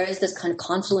there is this kind of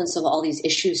confluence of all these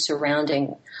issues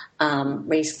surrounding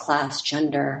race, class,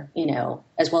 gender,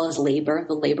 as well as labor,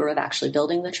 the labor of actually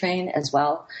building the train as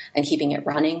well and keeping it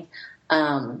running,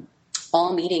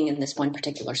 all meeting in this one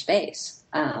particular space.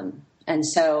 And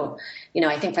so,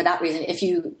 I think for that reason, if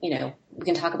we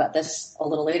can talk about this a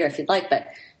little later if you'd like, but,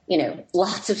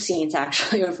 lots of scenes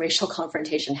actually of racial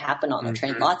confrontation happen on the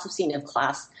train. Lots of scenes of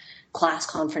class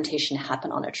confrontation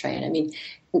happen on a train. I mean,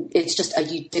 it's just a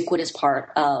ubiquitous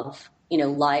part of,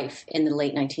 life in the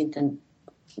late 19th and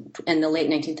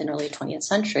early 20th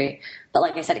century. But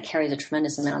like I said, it carries a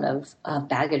tremendous amount of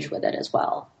baggage with it as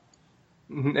well.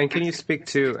 And can you speak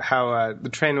to how the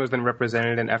train was then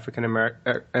represented in African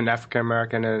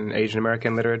American and Asian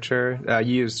American literature?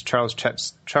 You used Charles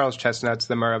Chestnut's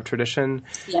The Mur of Tradition.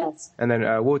 Yes. And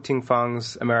then Wu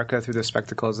Ting-Fang's America Through the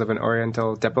Spectacles of an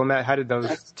Oriental Diplomat. How did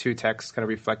those two texts kind of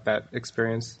reflect that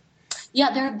experience?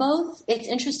 Yeah, they're both. It's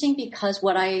interesting because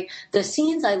the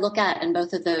scenes I look at in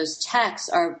both of those texts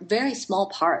are very small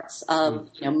parts of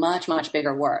much, much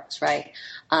bigger works, right?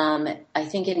 I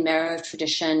think in Mur of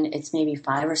Tradition, it's maybe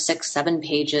 5 or 6, 7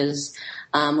 pages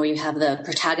where you have the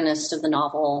protagonist of the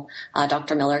novel,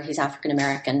 Dr. Miller. He's African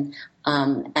American,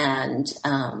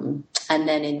 and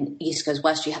then in East Goes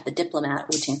West, you have the diplomat,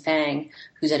 Wu Ting-Fang,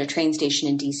 who's at a train station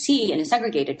in D.C., in a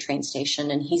segregated train station,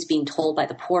 and he's being told by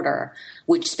the porter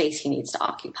which space he needs to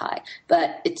occupy.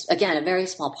 But it's, again, a very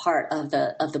small part of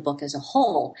the book as a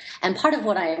whole. And part of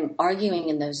what I'm arguing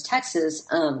in those texts is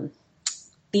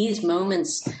these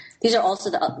are also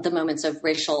the moments of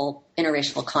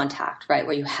interracial contact, right,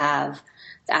 where you have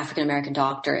the African-American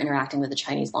doctor interacting with the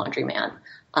Chinese laundryman.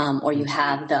 Or you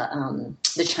have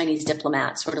the Chinese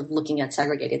diplomat sort of looking at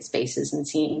segregated spaces and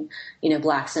seeing,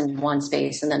 blacks in one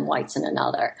space and then whites in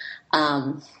another.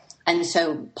 And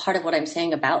so part of what I'm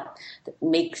saying about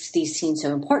makes these scenes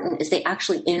so important is they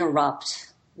actually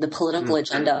interrupt the political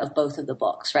agenda of both of the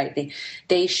books, right?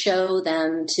 They show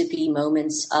them to be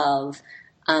moments of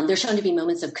they're shown to be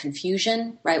moments of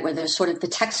confusion, right, where there's the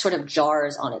text sort of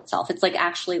jars on itself. It's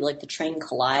actually like the train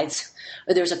collides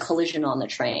or there's a collision on the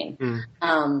train.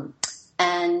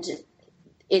 And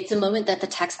it's a moment that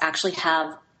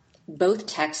both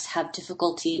texts have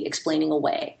difficulty explaining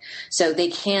away. So they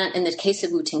can't, in the case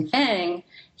of Wu Ting-Fang,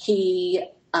 he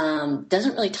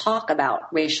doesn't really talk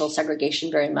about racial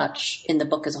segregation very much in the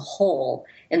book as a whole,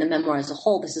 in the memoir as a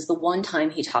whole. This is the one time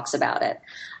he talks about it.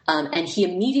 And he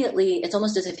immediately, it's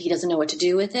almost as if he doesn't know what to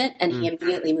do with it, and he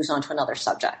immediately moves on to another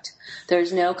subject.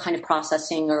 There's no kind of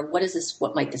processing or what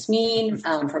might this mean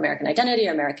for American identity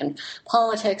or American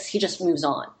politics. He just moves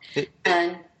on.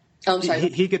 I'm sorry.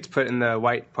 He gets put in the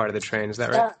white part of the train, is that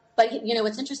right? But,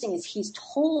 what's interesting is he's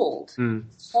told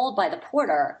by the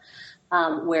porter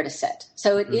where to sit.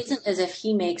 So it isn't as if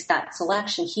he makes that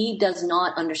selection. He does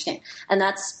not understand. And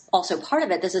that's also part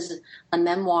of it. This is a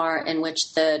memoir in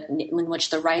which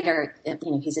the writer,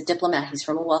 he's a diplomat. He's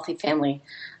from a wealthy family.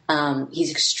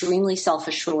 He's extremely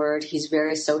self-assured. He's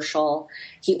very social.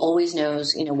 He always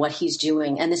knows, what he's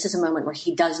doing. And this is a moment where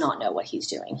he does not know what he's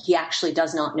doing. He actually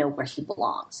does not know where he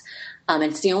belongs. And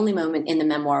it's the only moment in the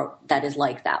memoir that is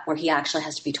like that, where he actually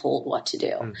has to be told what to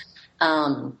do.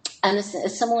 And it's a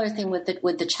similar thing with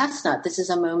the chestnut. This is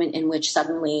a moment in which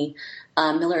suddenly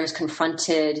Miller is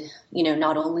confronted,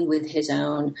 not only with his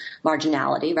own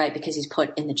marginality, right, because he's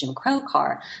put in the Jim Crow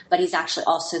car, but he's actually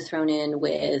also thrown in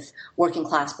with working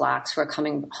class blacks who are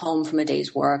coming home from a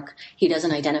day's work. He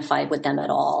doesn't identify with them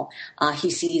at all. He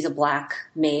sees a black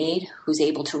maid who's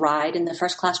able to ride in the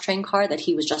first class train car that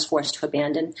he was just forced to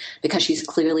abandon because she's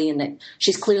clearly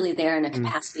there in a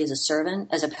capacity as a servant,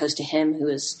 as opposed to him who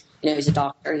is, he's a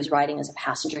doctor, he's riding as a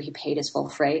passenger, he paid his full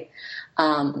freight.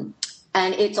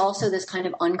 And it's also this kind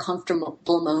of uncomfortable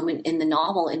moment in the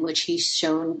novel in which he's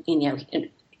shown,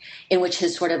 in which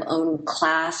his sort of own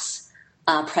class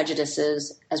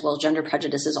prejudices as well as gender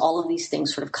prejudices, all of these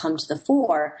things sort of come to the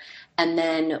fore. And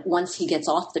then once he gets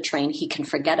off the train, he can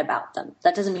forget about them.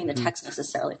 That doesn't mean the text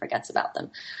necessarily forgets about them.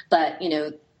 But,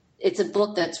 it's a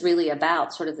book that's really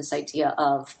about sort of this idea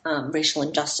of racial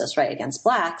injustice, right, against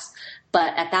blacks.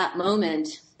 But at that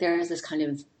moment,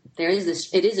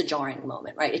 it is a jarring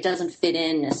moment, right? It doesn't fit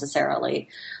in necessarily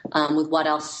with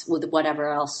whatever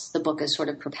else the book is sort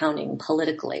of propounding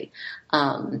politically.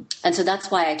 And so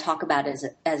that's why I talk about it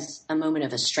as a moment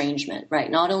of estrangement, right?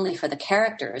 Not only for the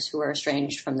characters who are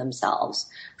estranged from themselves,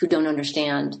 who don't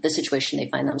understand the situation they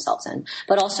find themselves in,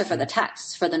 but also for the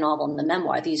texts, for the novel and the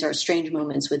memoir. These are strange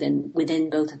moments within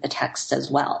both of the texts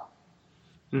as well.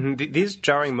 Mm-hmm. These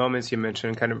jarring moments you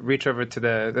mentioned kind of reach over to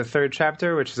the third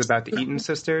chapter, which is about the Eaton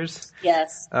sisters.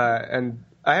 Yes. And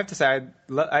I have to say,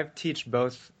 I've teach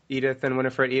both Edith and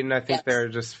Winifred Eaton. I think they're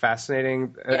just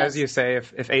fascinating. Yes. As you say,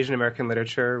 if Asian American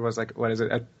literature was like, what is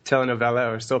it, a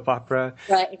telenovela or soap opera,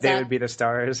 right, exactly. They would be the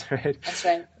stars, right? That's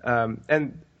right.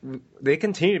 And they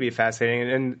continue to be fascinating.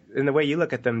 And in the way you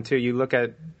look at them, too, you look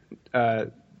at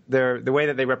the way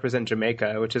that they represent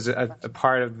Jamaica, which is a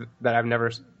part of that I've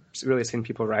never really seen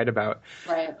people write about.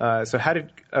 Right. So how did,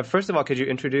 first of all, could you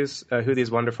introduce who these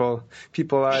wonderful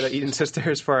people are, the Eaton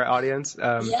sisters, for our audience?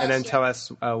 Yes, and then tell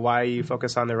us why you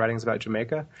focus on their writings about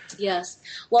Jamaica. Yes.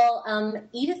 Well,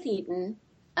 Edith Eaton,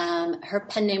 her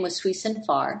pen name was Suisun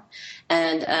Farr,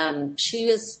 and she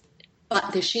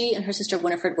and her sister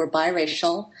Winifred were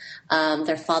biracial.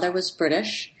 Their father was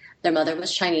British. Their mother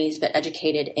was Chinese, but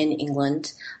educated in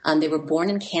England. They were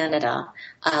born in Canada,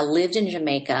 lived in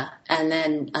Jamaica, and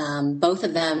then both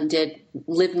of them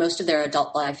lived most of their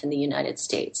adult life in the United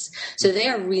States. So they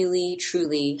are really,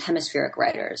 truly hemispheric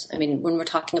writers. I mean, when we're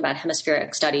talking about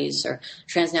hemispheric studies or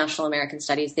transnational American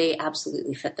studies, they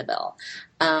absolutely fit the bill.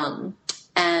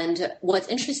 And what's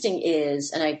interesting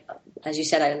is, and as you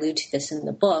said, I allude to this in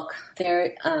the book,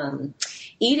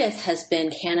 Edith has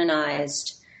been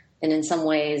canonized, and in some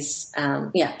ways,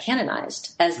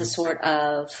 canonized as the sort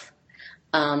of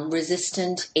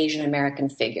resistant Asian American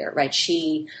figure, right?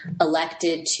 She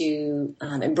elected to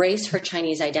embrace her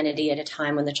Chinese identity at a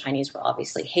time when the Chinese were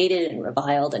obviously hated and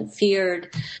reviled and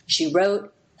feared. She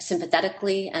wrote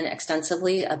sympathetically and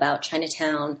extensively about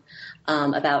Chinatown,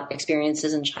 about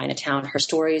experiences in Chinatown. Her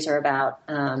stories are about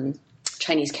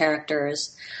Chinese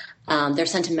characters. They're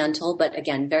sentimental, but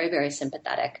again, very, very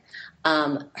sympathetic.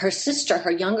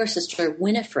 Her younger sister,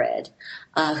 Winifred,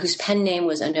 whose pen name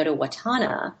was Onoto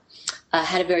Watana,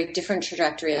 had a very different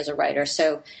trajectory as a writer.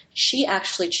 So she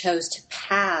actually chose to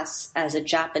pass as a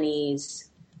Japanese,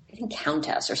 I think,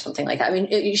 countess or something like that. I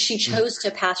mean, she chose to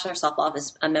pass herself off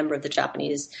as a member of the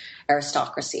Japanese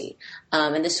aristocracy.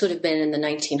 And this would have been in the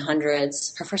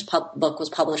 1900s. Her first book was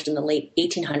published in the late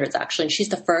 1800s, actually. And she's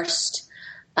the first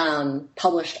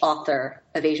published author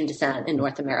of Asian descent in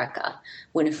North America,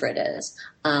 Winifred is.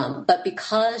 But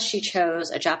because she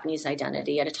chose a Japanese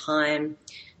identity at a time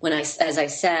when, as I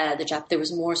said, there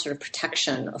was more sort of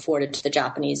protection afforded to the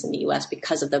Japanese in the U.S.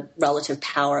 because of the relative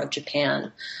power of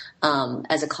Japan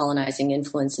as a colonizing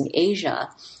influence in Asia,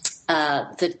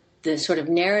 the sort of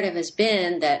narrative has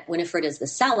been that Winifred is the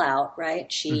sellout,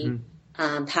 right? She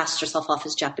passed herself off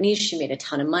as Japanese. She made a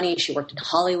ton of money. She worked in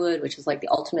Hollywood, which was like the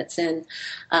ultimate sin.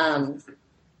 And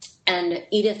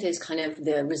Edith is kind of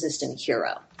the resistant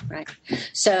hero, right?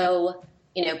 So,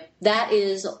 that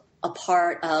is a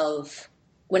part of,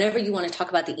 whenever you want to talk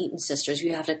about the Eaton sisters,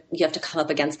 you have to come up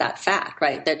against that fact,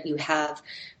 right? That you have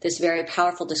this very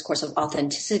powerful discourse of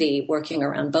authenticity working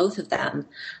around both of them,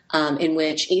 in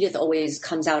which Edith always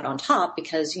comes out on top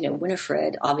because,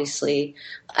 Winifred, obviously,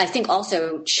 I think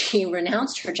also she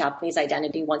renounced her Japanese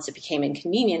identity once it became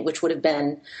inconvenient, which would have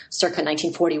been circa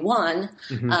 1941,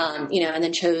 and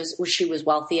then she was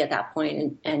wealthy at that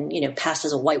point and passed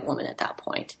as a white woman at that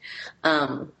point.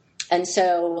 And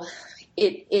so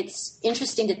it's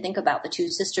interesting to think about the two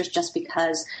sisters just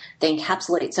because they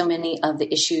encapsulate so many of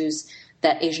the issues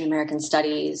that Asian American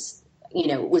studies,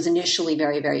 was initially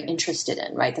very, very interested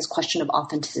in, right? This question of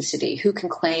authenticity. Who can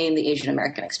claim the Asian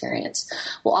American experience?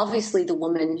 Well, obviously the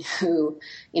woman who,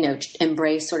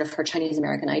 embraced sort of her Chinese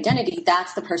American identity,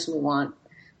 that's the person we want,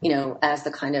 as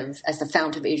the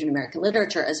fount of Asian American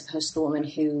literature, as opposed to the woman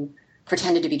who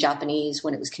pretended to be Japanese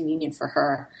when it was convenient for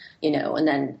her, and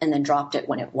then dropped it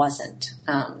when it wasn't.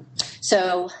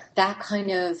 So that kind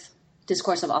of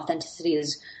discourse of authenticity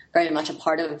is very much a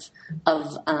part of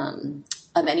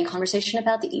any conversation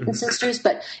about the Eaton sisters.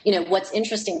 But what's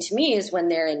interesting to me is when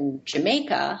they're in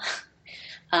Jamaica,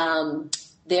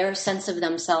 their sense of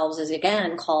themselves is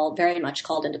again very much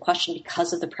called into question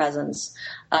because of the presence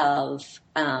of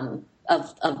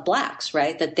blacks,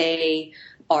 right? That they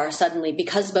are suddenly,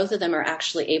 because both of them are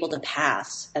actually able to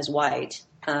pass as white,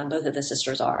 both of the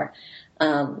sisters are,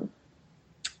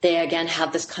 they again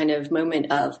have this kind of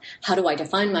moment of, how do I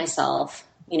define myself,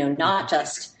 not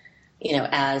just,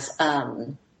 as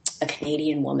a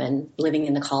Canadian woman living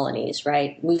in the colonies,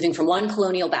 right? Moving from one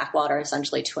colonial backwater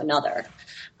essentially to another.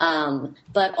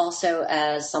 But also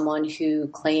as someone who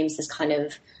claims this kind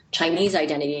of Chinese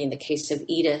identity in the case of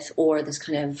Edith, or this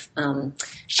kind of,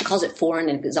 she calls it foreign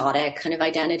and exotic kind of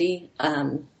identity.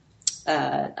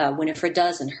 Winifred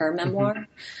does in her memoir. Mm-hmm.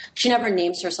 She never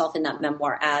names herself in that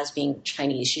memoir as being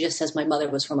Chinese. She just says, my mother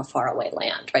was from a faraway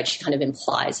land, right? She kind of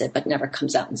implies it, but never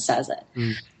comes out and says it.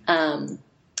 Mm.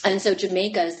 And so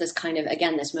Jamaica is this kind of,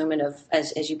 again, this moment of,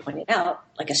 as you pointed out,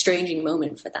 like a estranging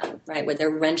moment for them, right? Where they're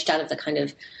wrenched out of the kind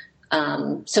of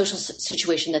social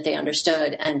situation that they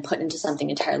understood and put into something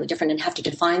entirely different, and have to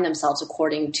define themselves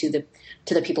according to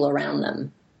the people around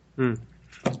them. Mm.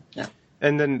 Yeah.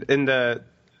 And then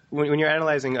when you're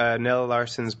analyzing Nell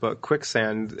Larson's book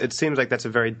Quicksand, it seems like that's a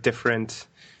very different.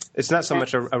 It's not so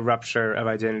much a rupture of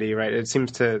identity, right? It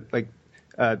seems to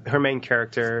her main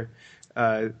character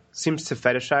seems to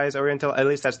fetishize Oriental. At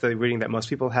least that's the reading that most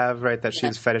people have, right? That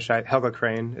she's fetishizing. Helga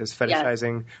Crane is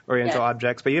fetishizing Oriental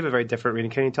objects, but you have a very different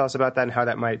reading. Can you tell us about that and how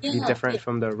that might be different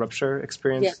from the rupture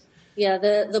experience? Yeah.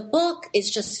 The book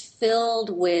is just filled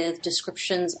with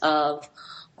descriptions of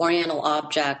Oriental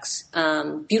objects,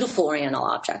 beautiful Oriental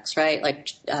objects, right? Like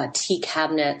tea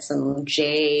cabinets and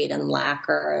jade and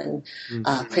lacquer and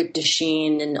crepe de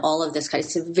chine and all of this kind.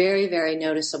 It's very, very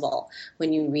noticeable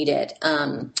when you read it.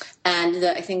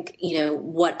 I think,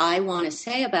 what I want to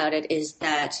say about it is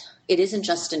that it isn't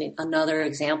just another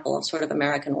example of sort of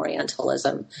American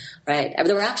Orientalism, right?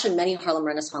 There were actually many Harlem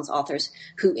Renaissance authors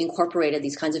who incorporated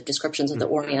these kinds of descriptions of the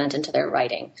Orient into their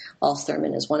writing. Wallace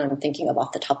Thurman is one I'm thinking of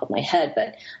off the top of my head.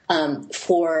 But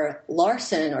for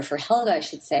Larson, or for Helga, I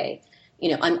should say,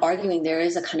 I'm arguing there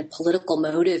is a kind of political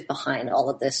motive behind all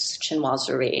of this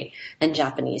chinoiserie and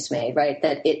Japanese made, right?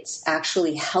 That it's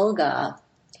actually Helga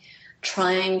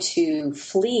trying to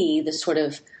flee the sort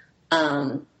of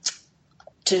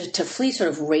to flee sort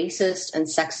of racist and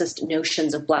sexist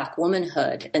notions of Black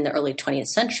womanhood in the early 20th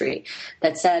century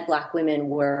that said Black women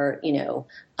were,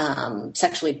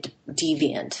 sexually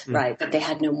deviant, right? That they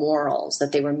had no morals,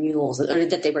 that they were mules, or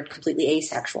that they were completely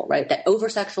asexual, right? That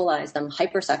over-sexualized them,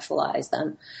 hypersexualized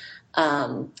them,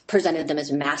 presented them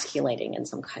as emasculating in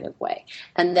some kind of way.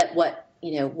 And that what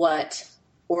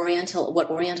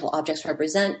Oriental objects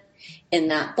represent in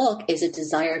that book is a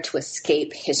desire to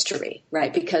escape history,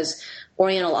 right? Because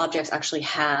Oriental objects actually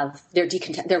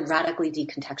they're radically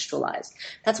decontextualized.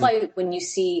 That's why when you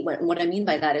see, what I mean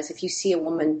by that is if you see a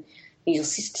woman, you'll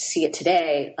see it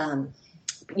today,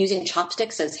 using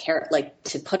chopsticks as hair, like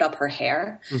to put up her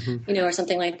hair, or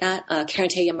something like that. Karen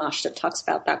Yamashita talks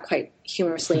about that quite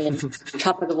humorously in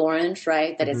Tropic of Orange,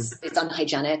 right? That it's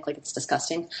unhygienic, like it's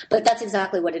disgusting. But that's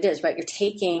exactly what it is, right? You're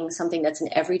taking something that's an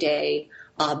everyday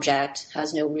object,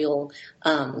 has no real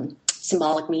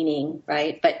symbolic meaning,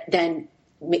 right? But then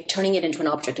turning it into an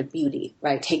object of beauty,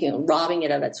 right? Robbing it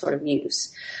of its sort of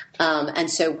use. And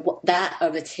so that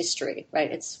of its history,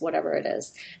 right? It's whatever it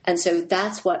is. And so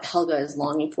that's what Helga is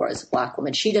longing for as a Black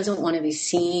woman. She doesn't want to be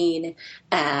seen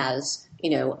as,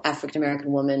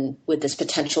 African-American woman with this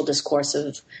potential discourse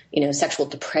of, sexual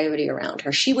depravity around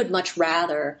her. She would much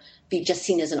rather be just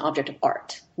seen as an object of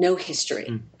art, no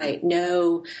history, right?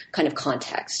 No kind of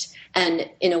context. And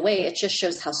in a way, it just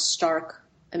shows how stark,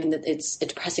 it's a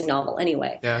depressing novel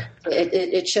anyway. Yeah.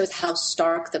 It shows how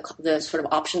stark the sort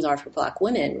of options are for Black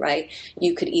women, right?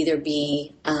 You could either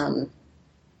be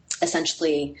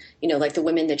essentially, like the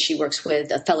women that she works with,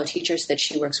 the fellow teachers that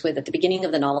she works with at the beginning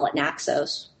of the novel at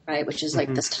Naxos, right? Which is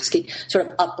like this Tusky, sort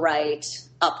of upright,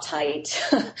 uptight,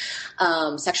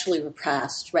 sexually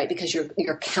repressed, right? Because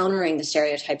you're countering the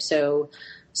stereotype so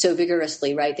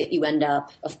vigorously, right? That you end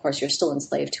up, of course, you're still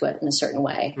enslaved to it in a certain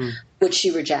way, which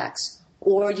she rejects.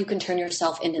 Or you can turn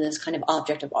yourself into this kind of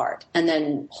object of art. And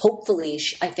then hopefully,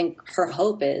 I think her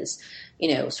hope is,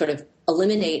 sort of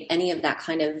eliminate any of that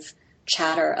kind of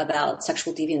chatter about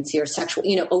sexual deviancy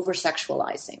or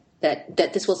over-sexualizing, that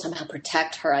this will somehow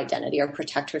protect her identity or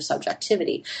protect her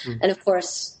subjectivity. And of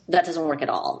course, that doesn't work at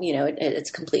all.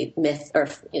 It's complete myth, or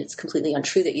it's completely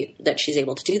untrue that she's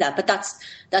able to do that. But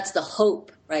that's the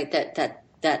hope, right?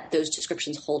 That those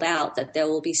descriptions hold out, that there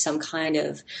will be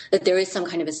that there is some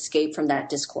kind of escape from that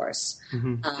discourse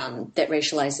that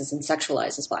racializes and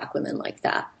sexualizes Black women like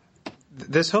that.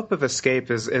 This hope of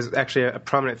escape is actually a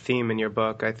prominent theme in your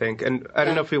book, I think. And I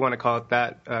don't know if we want to call it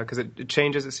that, because it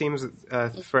changes, it seems,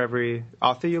 for every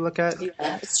author you look at.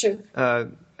 Yeah, it's true.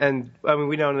 And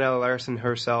we know Nell Larson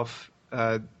herself.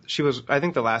 She was, I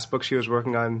think the last book she was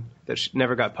working on that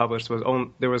never got published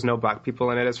there was no Black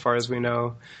people in it, as far as we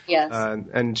know. Yes.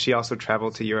 And she also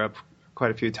traveled to Europe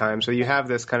quite a few times. So you have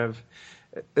this kind of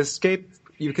escape.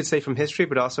 you could say from history,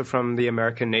 but also from the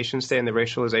American nation state and the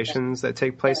racializations that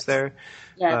take place there.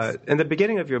 Yes. In the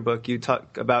beginning of your book, you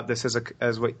talk about this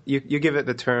as what you give it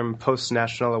the term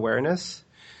post-national awareness,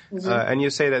 and you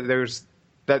say that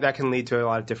that can lead to a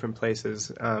lot of different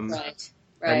places.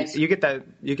 Right. And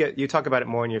you talk about it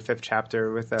more in your 5th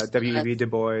chapter with W.E.B. Du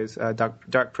Bois,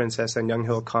 Dark Princess, and Young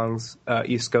Hill Kong's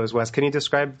East Goes West. Can you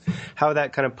describe how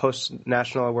that kind of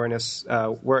post-national awareness,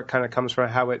 where it kind of comes from,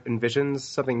 how it envisions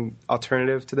something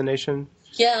alternative to the nation?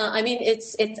 Yeah, I mean,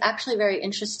 it's actually very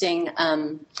interesting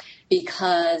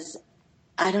because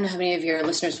I don't know how many of your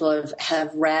listeners will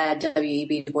have read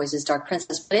W.E.B. Du Bois's Dark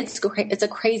Princess, but it's a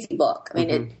crazy book. I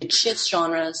mean, it shifts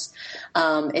genres.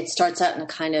 It starts out in a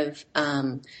kind of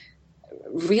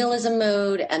realism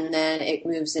mode, and then it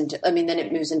moves into,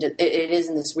 it is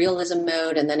in this realism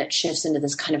mode, and then it shifts into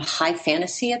this kind of high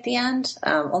fantasy at the end,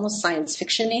 almost science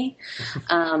fiction-y.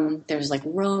 There's like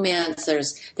romance,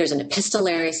 there's an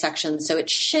epistolary section, so it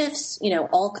shifts,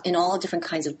 all in all different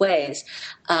kinds of ways.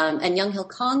 And Young Hill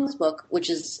Kong's book, which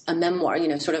is a memoir,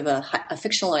 sort of a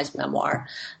fictionalized memoir,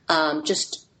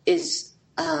 just is,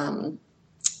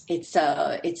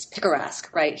 it's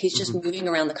picaresque, right? He's just moving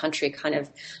around the country, kind of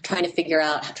trying to figure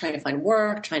out, trying to find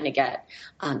work, trying to get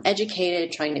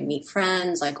educated, trying to meet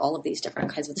friends, like all of these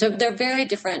different kinds of. So they're very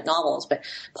different novels, but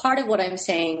part of what I'm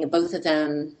saying, both of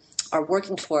them are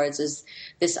working towards, is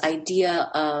this idea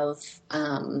of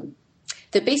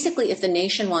that basically, if the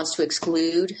nation wants to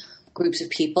exclude groups of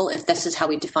people, if this is how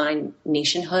we define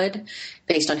nationhood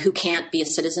based on who can't be a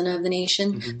citizen of the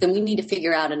nation, then we need to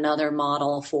figure out another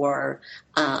model for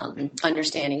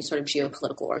understanding sort of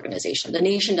geopolitical organization. The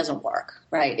nation doesn't work,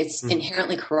 right? It's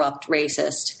inherently corrupt,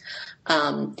 racist.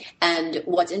 And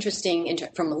what's interesting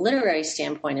from a literary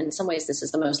standpoint, and in some ways this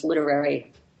is the most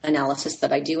literary analysis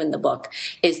that I do in the book,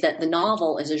 is that the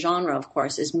novel as a genre, of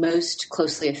course, is most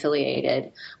closely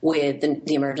affiliated with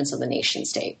the emergence of the nation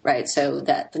state, right? So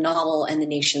that the novel and the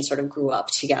nation sort of grew up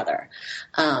together.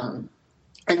 And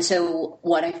so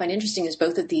what I find interesting is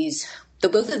both of these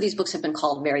books have been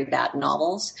called very bad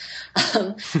novels.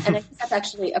 And I think that's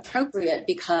actually appropriate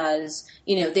because,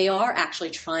 they are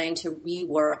actually trying to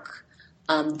rework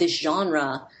this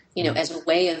genre, as a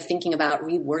way of thinking about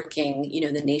reworking,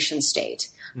 the nation state.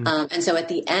 And so at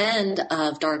the end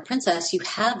of Dark Princess, you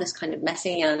have this kind of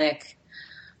messianic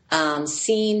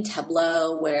scene,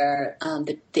 tableau, where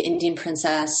the Indian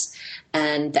princess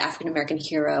and the African-American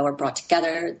hero are brought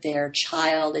together. Their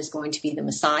child is going to be the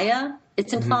Messiah,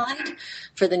 it's implied,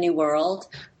 for the new world,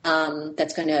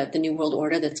 the new world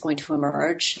order that's going to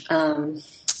emerge.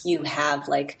 You have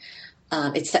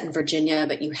it's set in Virginia,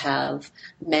 but you have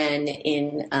men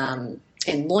in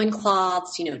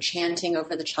loincloths, chanting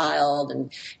over the child.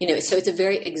 And, so it's a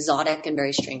very exotic and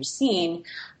very strange scene.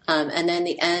 And then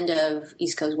the end of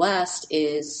East Goes West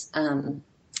is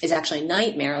actually a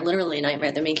nightmare, literally a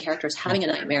nightmare. The main character is having a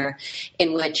nightmare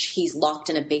in which he's locked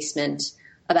in a basement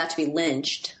about to be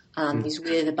lynched. He's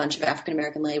with a bunch of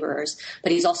African-American laborers,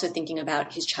 but he's also thinking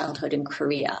about his childhood in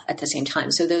Korea at the same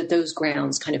time. So those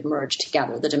grounds kind of merge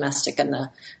together, the domestic and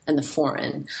the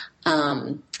foreign.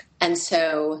 And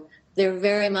so they're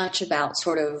very much about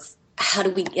sort of how do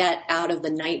we get out of the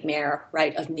nightmare,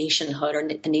 right, of nationhood or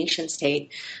the nation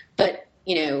state. But,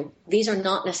 these are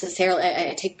not necessarily,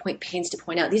 I take pains to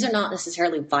point out, these are not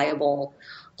necessarily viable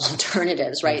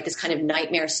alternatives, right? This kind of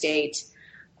nightmare state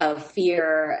of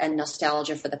fear and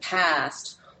nostalgia for the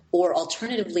past, or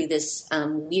alternatively this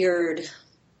weird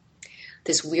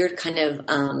kind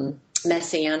of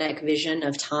messianic vision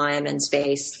of time and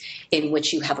space in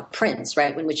which you have a prince,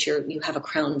 right? In which you have a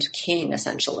crowned king,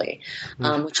 essentially,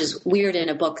 which is weird in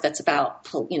a book that's about,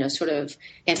 sort of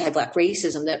anti-Black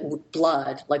racism, that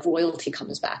blood, like royalty,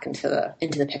 comes back into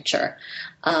the picture.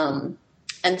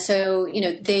 And so,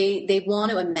 they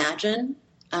want to imagine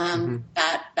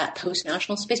that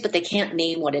post-national space, but they can't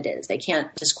name what it is. They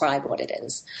can't describe what it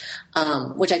is,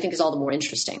 which I think is all the more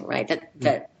interesting, right?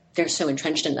 That they're so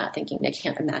entrenched in that thinking they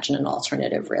can't imagine an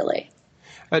alternative, really.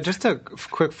 Just a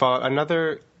quick follow-up.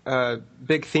 Another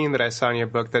big theme that I saw in your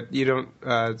book that you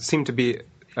don't seem to be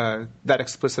that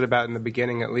explicit about in the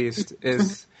beginning, at least,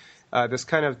 is this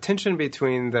kind of tension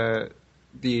between the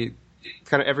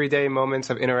kind of everyday moments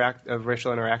of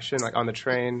racial interaction, like on the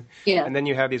train, and then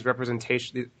you have these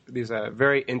representations, these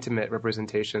very intimate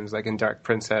representations, like in Dark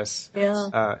Princess.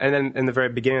 And then in the very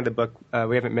beginning of the book,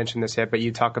 we haven't mentioned this yet, but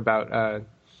you talk about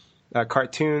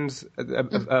cartoons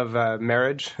of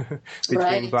marriage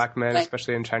between Black men,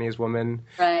 especially in Chinese women.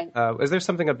 Is there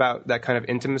something about that kind of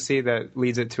intimacy that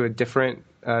leads it to a different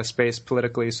space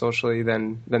politically, socially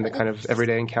than the kind of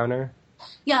everyday encounter?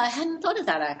 Yeah, I hadn't thought of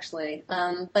that actually.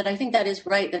 But I think that is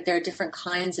right, that there are different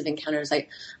kinds of encounters. I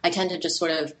tend to just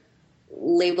sort of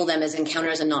label them as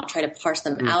encounters and not try to parse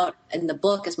them out in the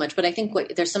book as much. But I think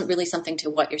there's really something to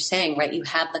what you're saying, right? You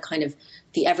have the kind of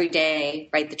the everyday,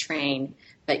 right, the train,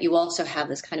 but you also have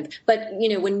this kind of, but, you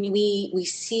know, when we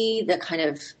see the kind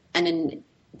of, and in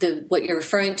what you're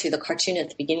referring to, the cartoon at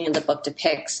the beginning of the book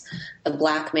depicts a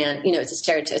black man, you know, it's a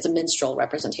stereotype, it's a minstrel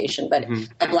representation, but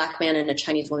a black man and a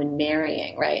Chinese woman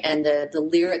marrying, right? And the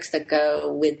lyrics that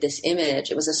go with this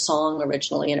image, it was a song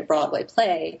originally in a Broadway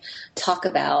play, talk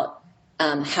about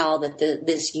how that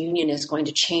this union is going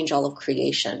to change all of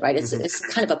creation, right? It's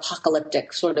kind of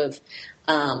apocalyptic sort of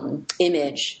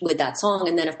image with that song.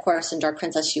 And then, of course, in Dark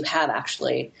Princess, you have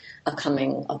actually a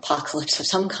coming apocalypse of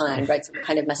some kind, right? Some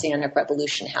kind of messianic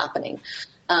revolution happening.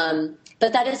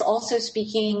 But that is also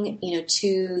speaking, you know,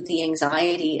 to the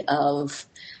anxiety of,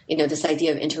 you know, this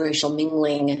idea of interracial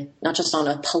mingling, not just on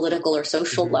a political or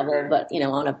social level, but, you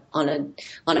know, on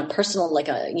a personal, like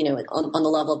you know, on the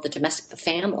level of the domestic, the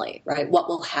family, right? What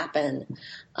will happen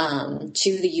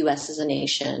to the U.S. as a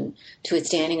nation, to its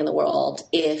standing in the world,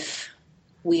 if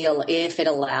it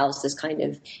allows this kind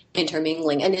of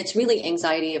intermingling? And it's really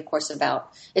anxiety, of course,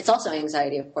 it's also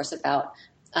anxiety, of course, about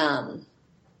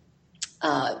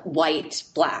white,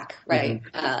 black, right,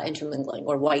 intermingling,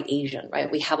 or white Asian, right?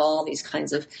 We have all these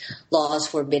kinds of laws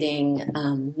forbidding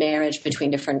marriage between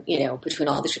different, you know, between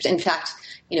all these groups. In fact,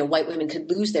 you know, white women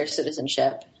could lose their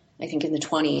citizenship, I think, in the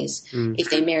 1920s if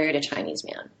they married a Chinese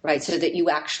man, right? So that you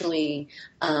actually,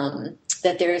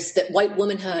 that there's that white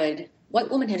womanhood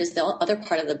is the other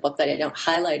part of the book that I don't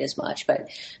highlight as much, but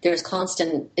there's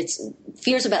it's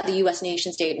fears about the U.S.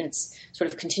 nation state and its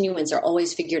sort of continuance are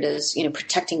always figured as, you know,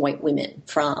 protecting white women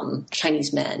from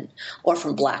Chinese men or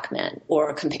from black men,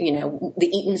 or, you know, the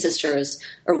Eaton sisters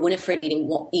or Winifred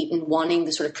Eaton wanting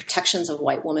the sort of protections of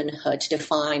white womanhood to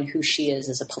define who she is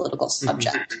as a political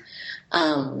subject.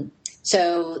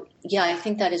 So, yeah, I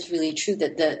think that is really true,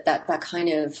 that kind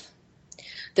of,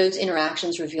 those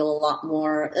interactions reveal a lot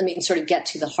more. I mean, sort of get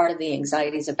to the heart of the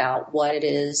anxieties about what it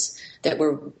is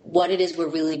we're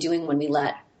really doing when we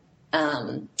let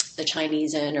the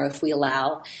Chinese in, or if we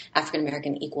allow African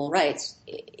American equal rights.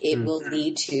 It will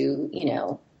lead to, you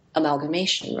know,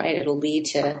 amalgamation, right? It'll lead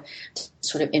to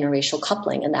sort of interracial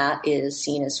coupling, and that is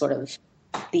seen as sort of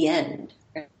the end,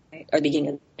 right? Or the beginning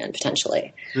of the end,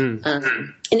 potentially. And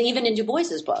even in Du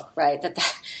Bois's book, right, that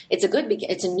it's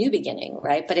a new beginning,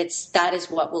 right? But that is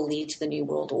what will lead to the New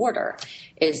World Order,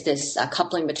 is this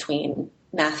coupling between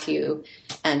Matthew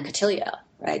and Cotillia,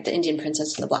 right? The Indian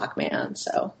princess and the black man.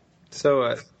 So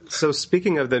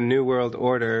speaking of the New World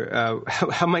Order,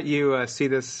 how might you see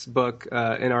this book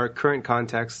in our current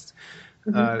context?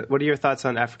 What are your thoughts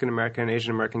on African American and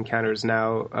Asian American encounters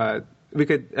now?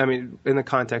 In the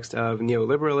context of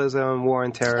neoliberalism, war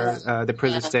on terror, the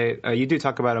prison state, you do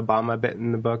talk about Obama a bit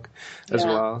in the book as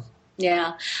well.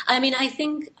 Yeah. I mean, I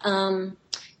think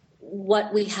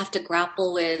what we have to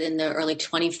grapple with in the early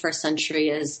 21st century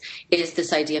is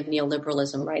this idea of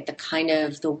neoliberalism, right?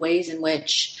 The ways in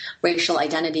which racial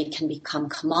identity can become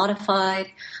commodified,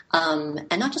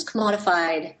 and not just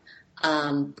commodified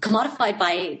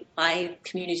by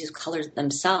communities of color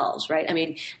themselves, right? I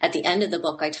mean, at the end of the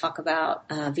book, I talk about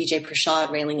Vijay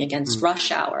Prashad railing against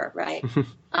Rush Hour, right?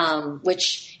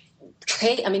 Which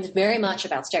it's very much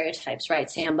about stereotypes, right?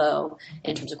 Sambo,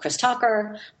 in terms of Chris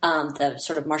Tucker, the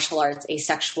sort of martial arts,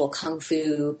 asexual kung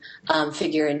fu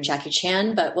figure in Jackie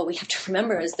Chan. But what we have to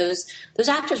remember is those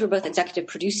actors were both executive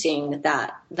producing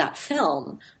that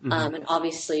film, and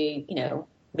obviously, you know,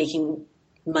 making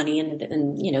money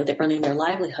and you know, they're earning their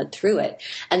livelihood through it.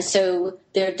 And so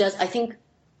I think,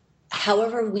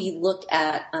 however we look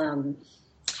at interracial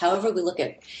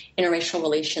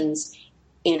relations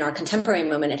in our contemporary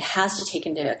moment, it has to take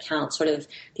into account sort of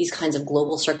these kinds of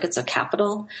global circuits of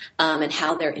capital, and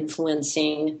how they're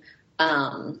influencing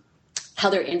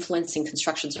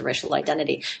constructions of racial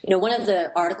identity. You know, one of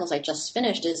the articles I just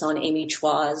finished is on Amy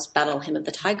Chua's Battle Hymn of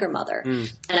the Tiger Mother.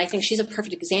 And I think she's a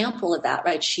perfect example of that,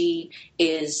 right? She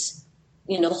is,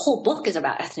 you know, the whole book is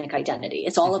about ethnic identity.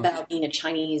 It's all about being a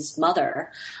Chinese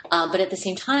mother. But at the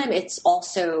same time, it's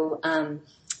also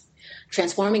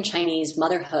transforming Chinese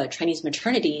motherhood, Chinese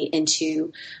maternity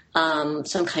into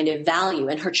some kind of value.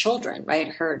 And her children, right,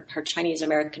 her Chinese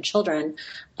American children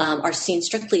are seen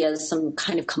strictly as some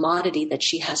kind of commodity that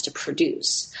she has to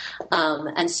produce.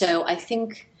 And so I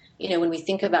think, you know, when we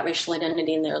think about racial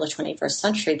identity in the early 21st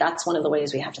century, that's one of the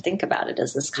ways we have to think about it,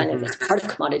 as this kind of, it's part of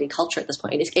commodity culture at this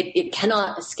point. It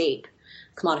cannot escape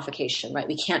commodification, right?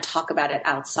 We can't talk about it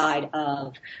outside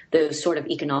of those sort of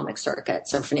economic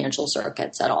circuits or financial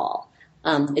circuits at all.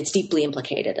 it's deeply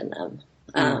implicated in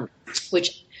them,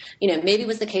 which, maybe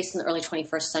was the case in the early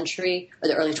 21st century or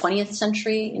the early 20th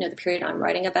century, the period I'm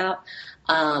writing about,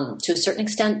 to a certain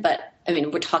extent. But I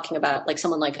mean, we're talking about like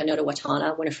someone like Anota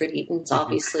Watana, Winifred Eaton's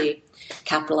obviously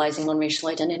capitalizing on racial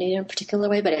identity in a particular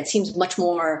way, but it seems much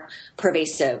more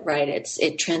pervasive, right?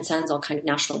 It transcends all kind of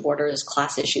national borders,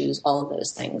 class issues, all of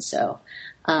those things. So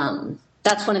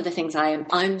that's one of the things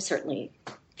I'm certainly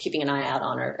keeping an eye out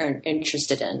on or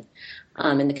interested in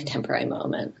the contemporary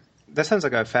moment. That sounds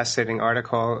like a fascinating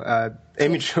article.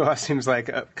 Amy Chua seems like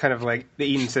kind of like the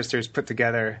Eaton sisters put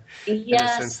together, in the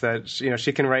sense that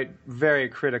she can write very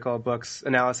critical books,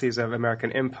 analyses of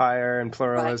American empire and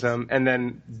pluralism, and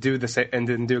then do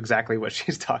exactly what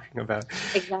she's talking about.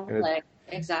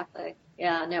 Exactly.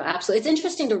 Yeah, no, absolutely. It's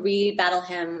interesting to read Battle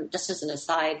Hymn, just as an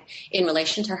aside, in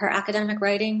relation to her academic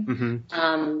writing,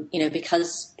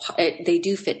 because they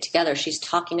do fit together. She's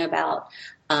talking about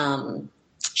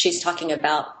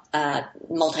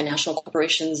multinational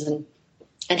corporations and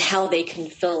how they can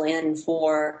fill in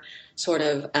for sort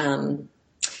of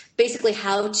basically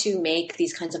how to make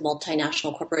these kinds of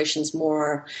multinational corporations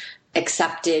more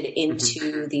accepted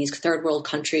into these third world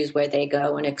countries where they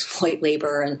go and exploit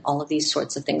labor and all of these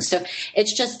sorts of things. So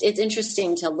it's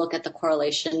interesting to look at the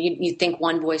correlation. You'd think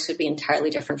one voice would be entirely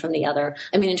different from the other.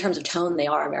 I mean, in terms of tone, they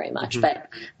are very much, but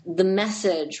the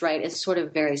message, right, is sort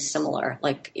of very similar,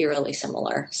 like eerily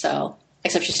similar. So,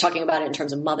 except she's talking about it in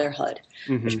terms of motherhood,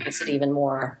 which makes it even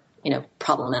more,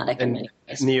 problematic in many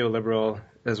ways. Neoliberal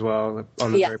as well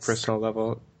on the very personal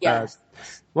level. Yes.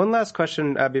 One last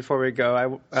question before we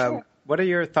go. Sure. What are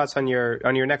your thoughts on your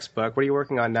next book? What are you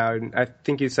working on now? And I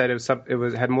think you said it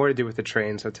had more to do with the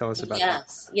train. So tell us about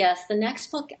that. Yes. The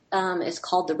next book is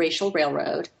called The Racial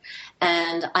Railroad,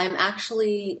 and I'm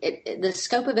actually the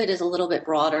scope of it is a little bit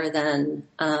broader than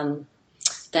the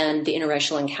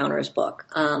Interracial Encounters book.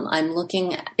 I'm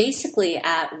looking basically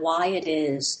at why it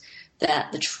is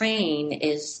that the train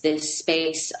is this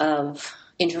space of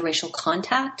interracial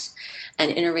contact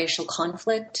and interracial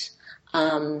conflict,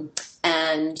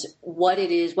 and what it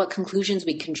is, what conclusions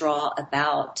we can draw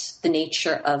about the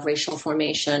nature of racial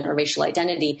formation or racial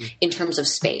identity in terms of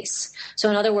space. So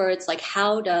in other words, like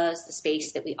how does the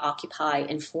space that we occupy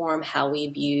inform how we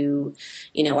view,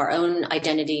 our own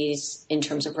identities in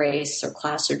terms of race or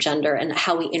class or gender, and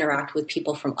how we interact with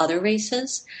people from other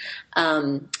races.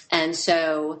 And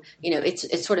so,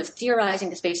 it's sort of theorizing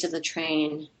the space of the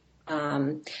train,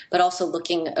 but also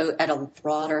looking at a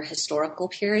broader historical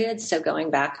period. So going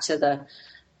back to the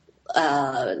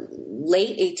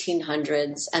late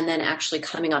 1800s, and then actually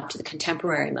coming up to the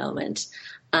contemporary moment.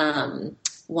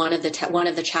 One of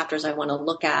the chapters I want to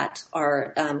look at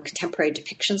are contemporary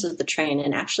depictions of the train,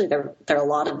 and actually there are a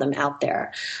lot of them out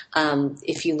there.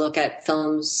 If you look at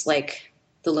films like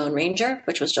The Lone Ranger,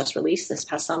 which was just released this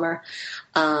past summer,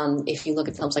 if you look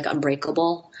at films like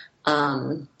Unbreakable.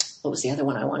 What was the other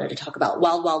one I wanted to talk about?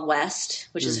 Wild Wild West,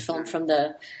 which is a film from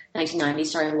the 1990s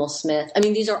starring Will Smith. I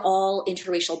mean, these are all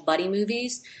interracial buddy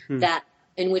movies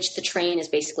in which the train is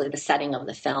basically the setting of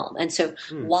the film. And so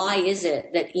why is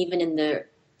it that even in the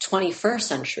 21st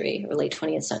century or late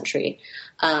 20th century,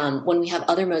 when we have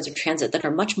other modes of transit that are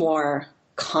much more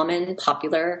common,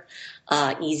 popular,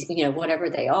 easy, whatever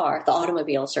they are, the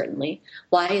automobile certainly,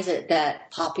 why is it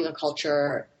that popular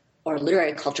culture or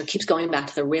literary culture keeps going back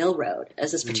to the railroad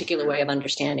as this particular way of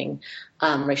understanding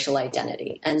racial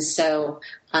identity? And so,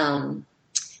 so I'm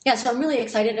really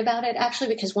excited about it,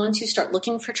 actually, because once you start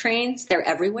looking for trains, they're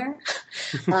everywhere,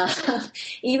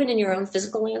 even in your own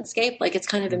physical landscape. Like, it's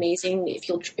kind of amazing if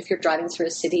you're driving through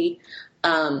a city,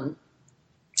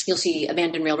 you'll see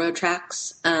abandoned railroad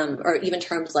tracks, or even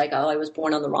terms like, I was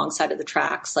born on the wrong side of the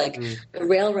tracks. Like, the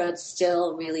railroad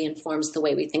still really informs the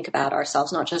way we think about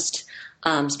ourselves, not just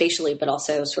spatially, but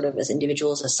also sort of as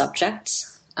individuals, as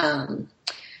subjects.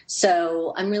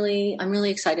 So I'm really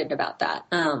excited about that.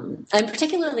 I'm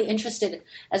particularly interested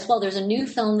as well. There's a new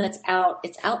film that's out.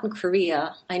 It's out in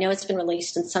Korea. I know it's been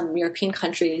released in some European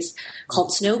countries,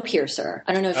 called Snowpiercer.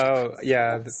 I don't know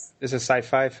if it's a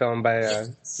sci-fi film by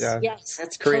yes,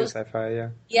 that's Korean sci-fi. Yeah.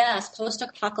 Yes,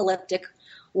 post-apocalyptic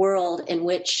world in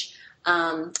which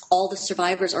all the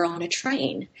survivors are on a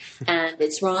train, and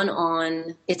it's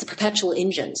a perpetual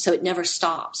engine, so it never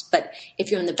stops. But if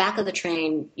you're in the back of the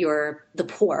train, you're the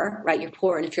poor, right? You're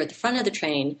poor. And if you're at the front of the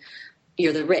train,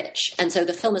 you're the rich. And so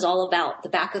the film is all about the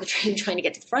back of the train trying to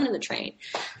get to the front of the train.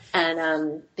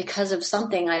 And because of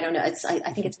something, I don't know,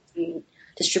 I think it's being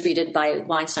distributed by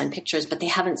Weinstein Pictures, but they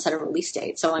haven't set a release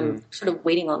date. So I'm sort of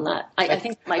waiting on that. I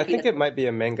think it might be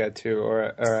a manga too,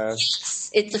 or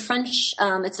It's a French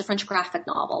graphic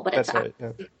novel, but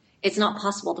it's not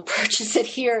possible to purchase it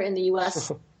here in the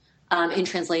U.S. In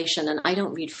translation, and I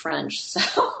don't read French,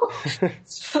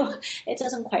 so it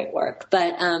doesn't quite work.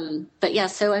 But yeah,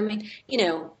 so I mean,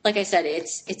 like I said,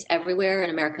 it's everywhere in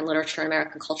American literature,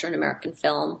 American culture, and American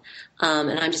film,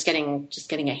 and I'm just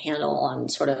getting a handle on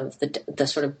sort of the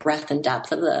sort of breadth and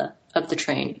depth of the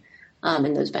train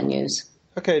in those venues.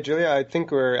 Okay, Julia, I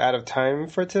think we're out of time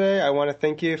for today. I want to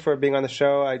thank you for being on the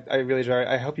show. I really enjoyed it.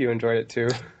 I hope you enjoyed it too.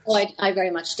 Well, I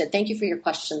very much did. Thank you for your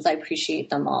questions. I appreciate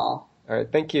them all. All right,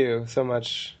 thank you so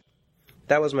much.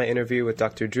 That was my interview with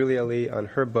Dr. Julia Lee on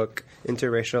her book,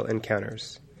 Interracial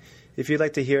Encounters. If you'd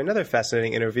like to hear another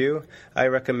fascinating interview, I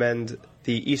recommend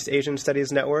the East Asian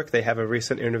Studies Network. They have a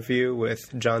recent interview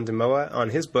with John Demoa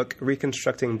on his book,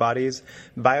 Reconstructing Bodies,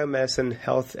 Biomedicine,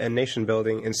 Health, and Nation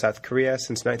Building in South Korea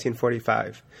since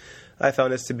 1945. I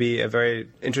found this to be a very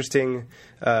interesting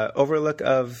overlook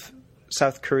of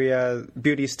South Korea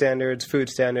beauty standards, food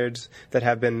standards that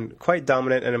have been quite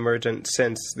dominant and emergent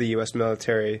since the U.S.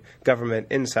 military government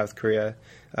in South Korea,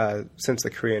 since the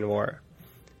Korean War.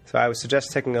 So I would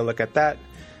suggest taking a look at that.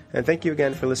 And thank you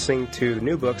again for listening to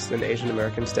New Books in Asian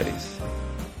American Studies.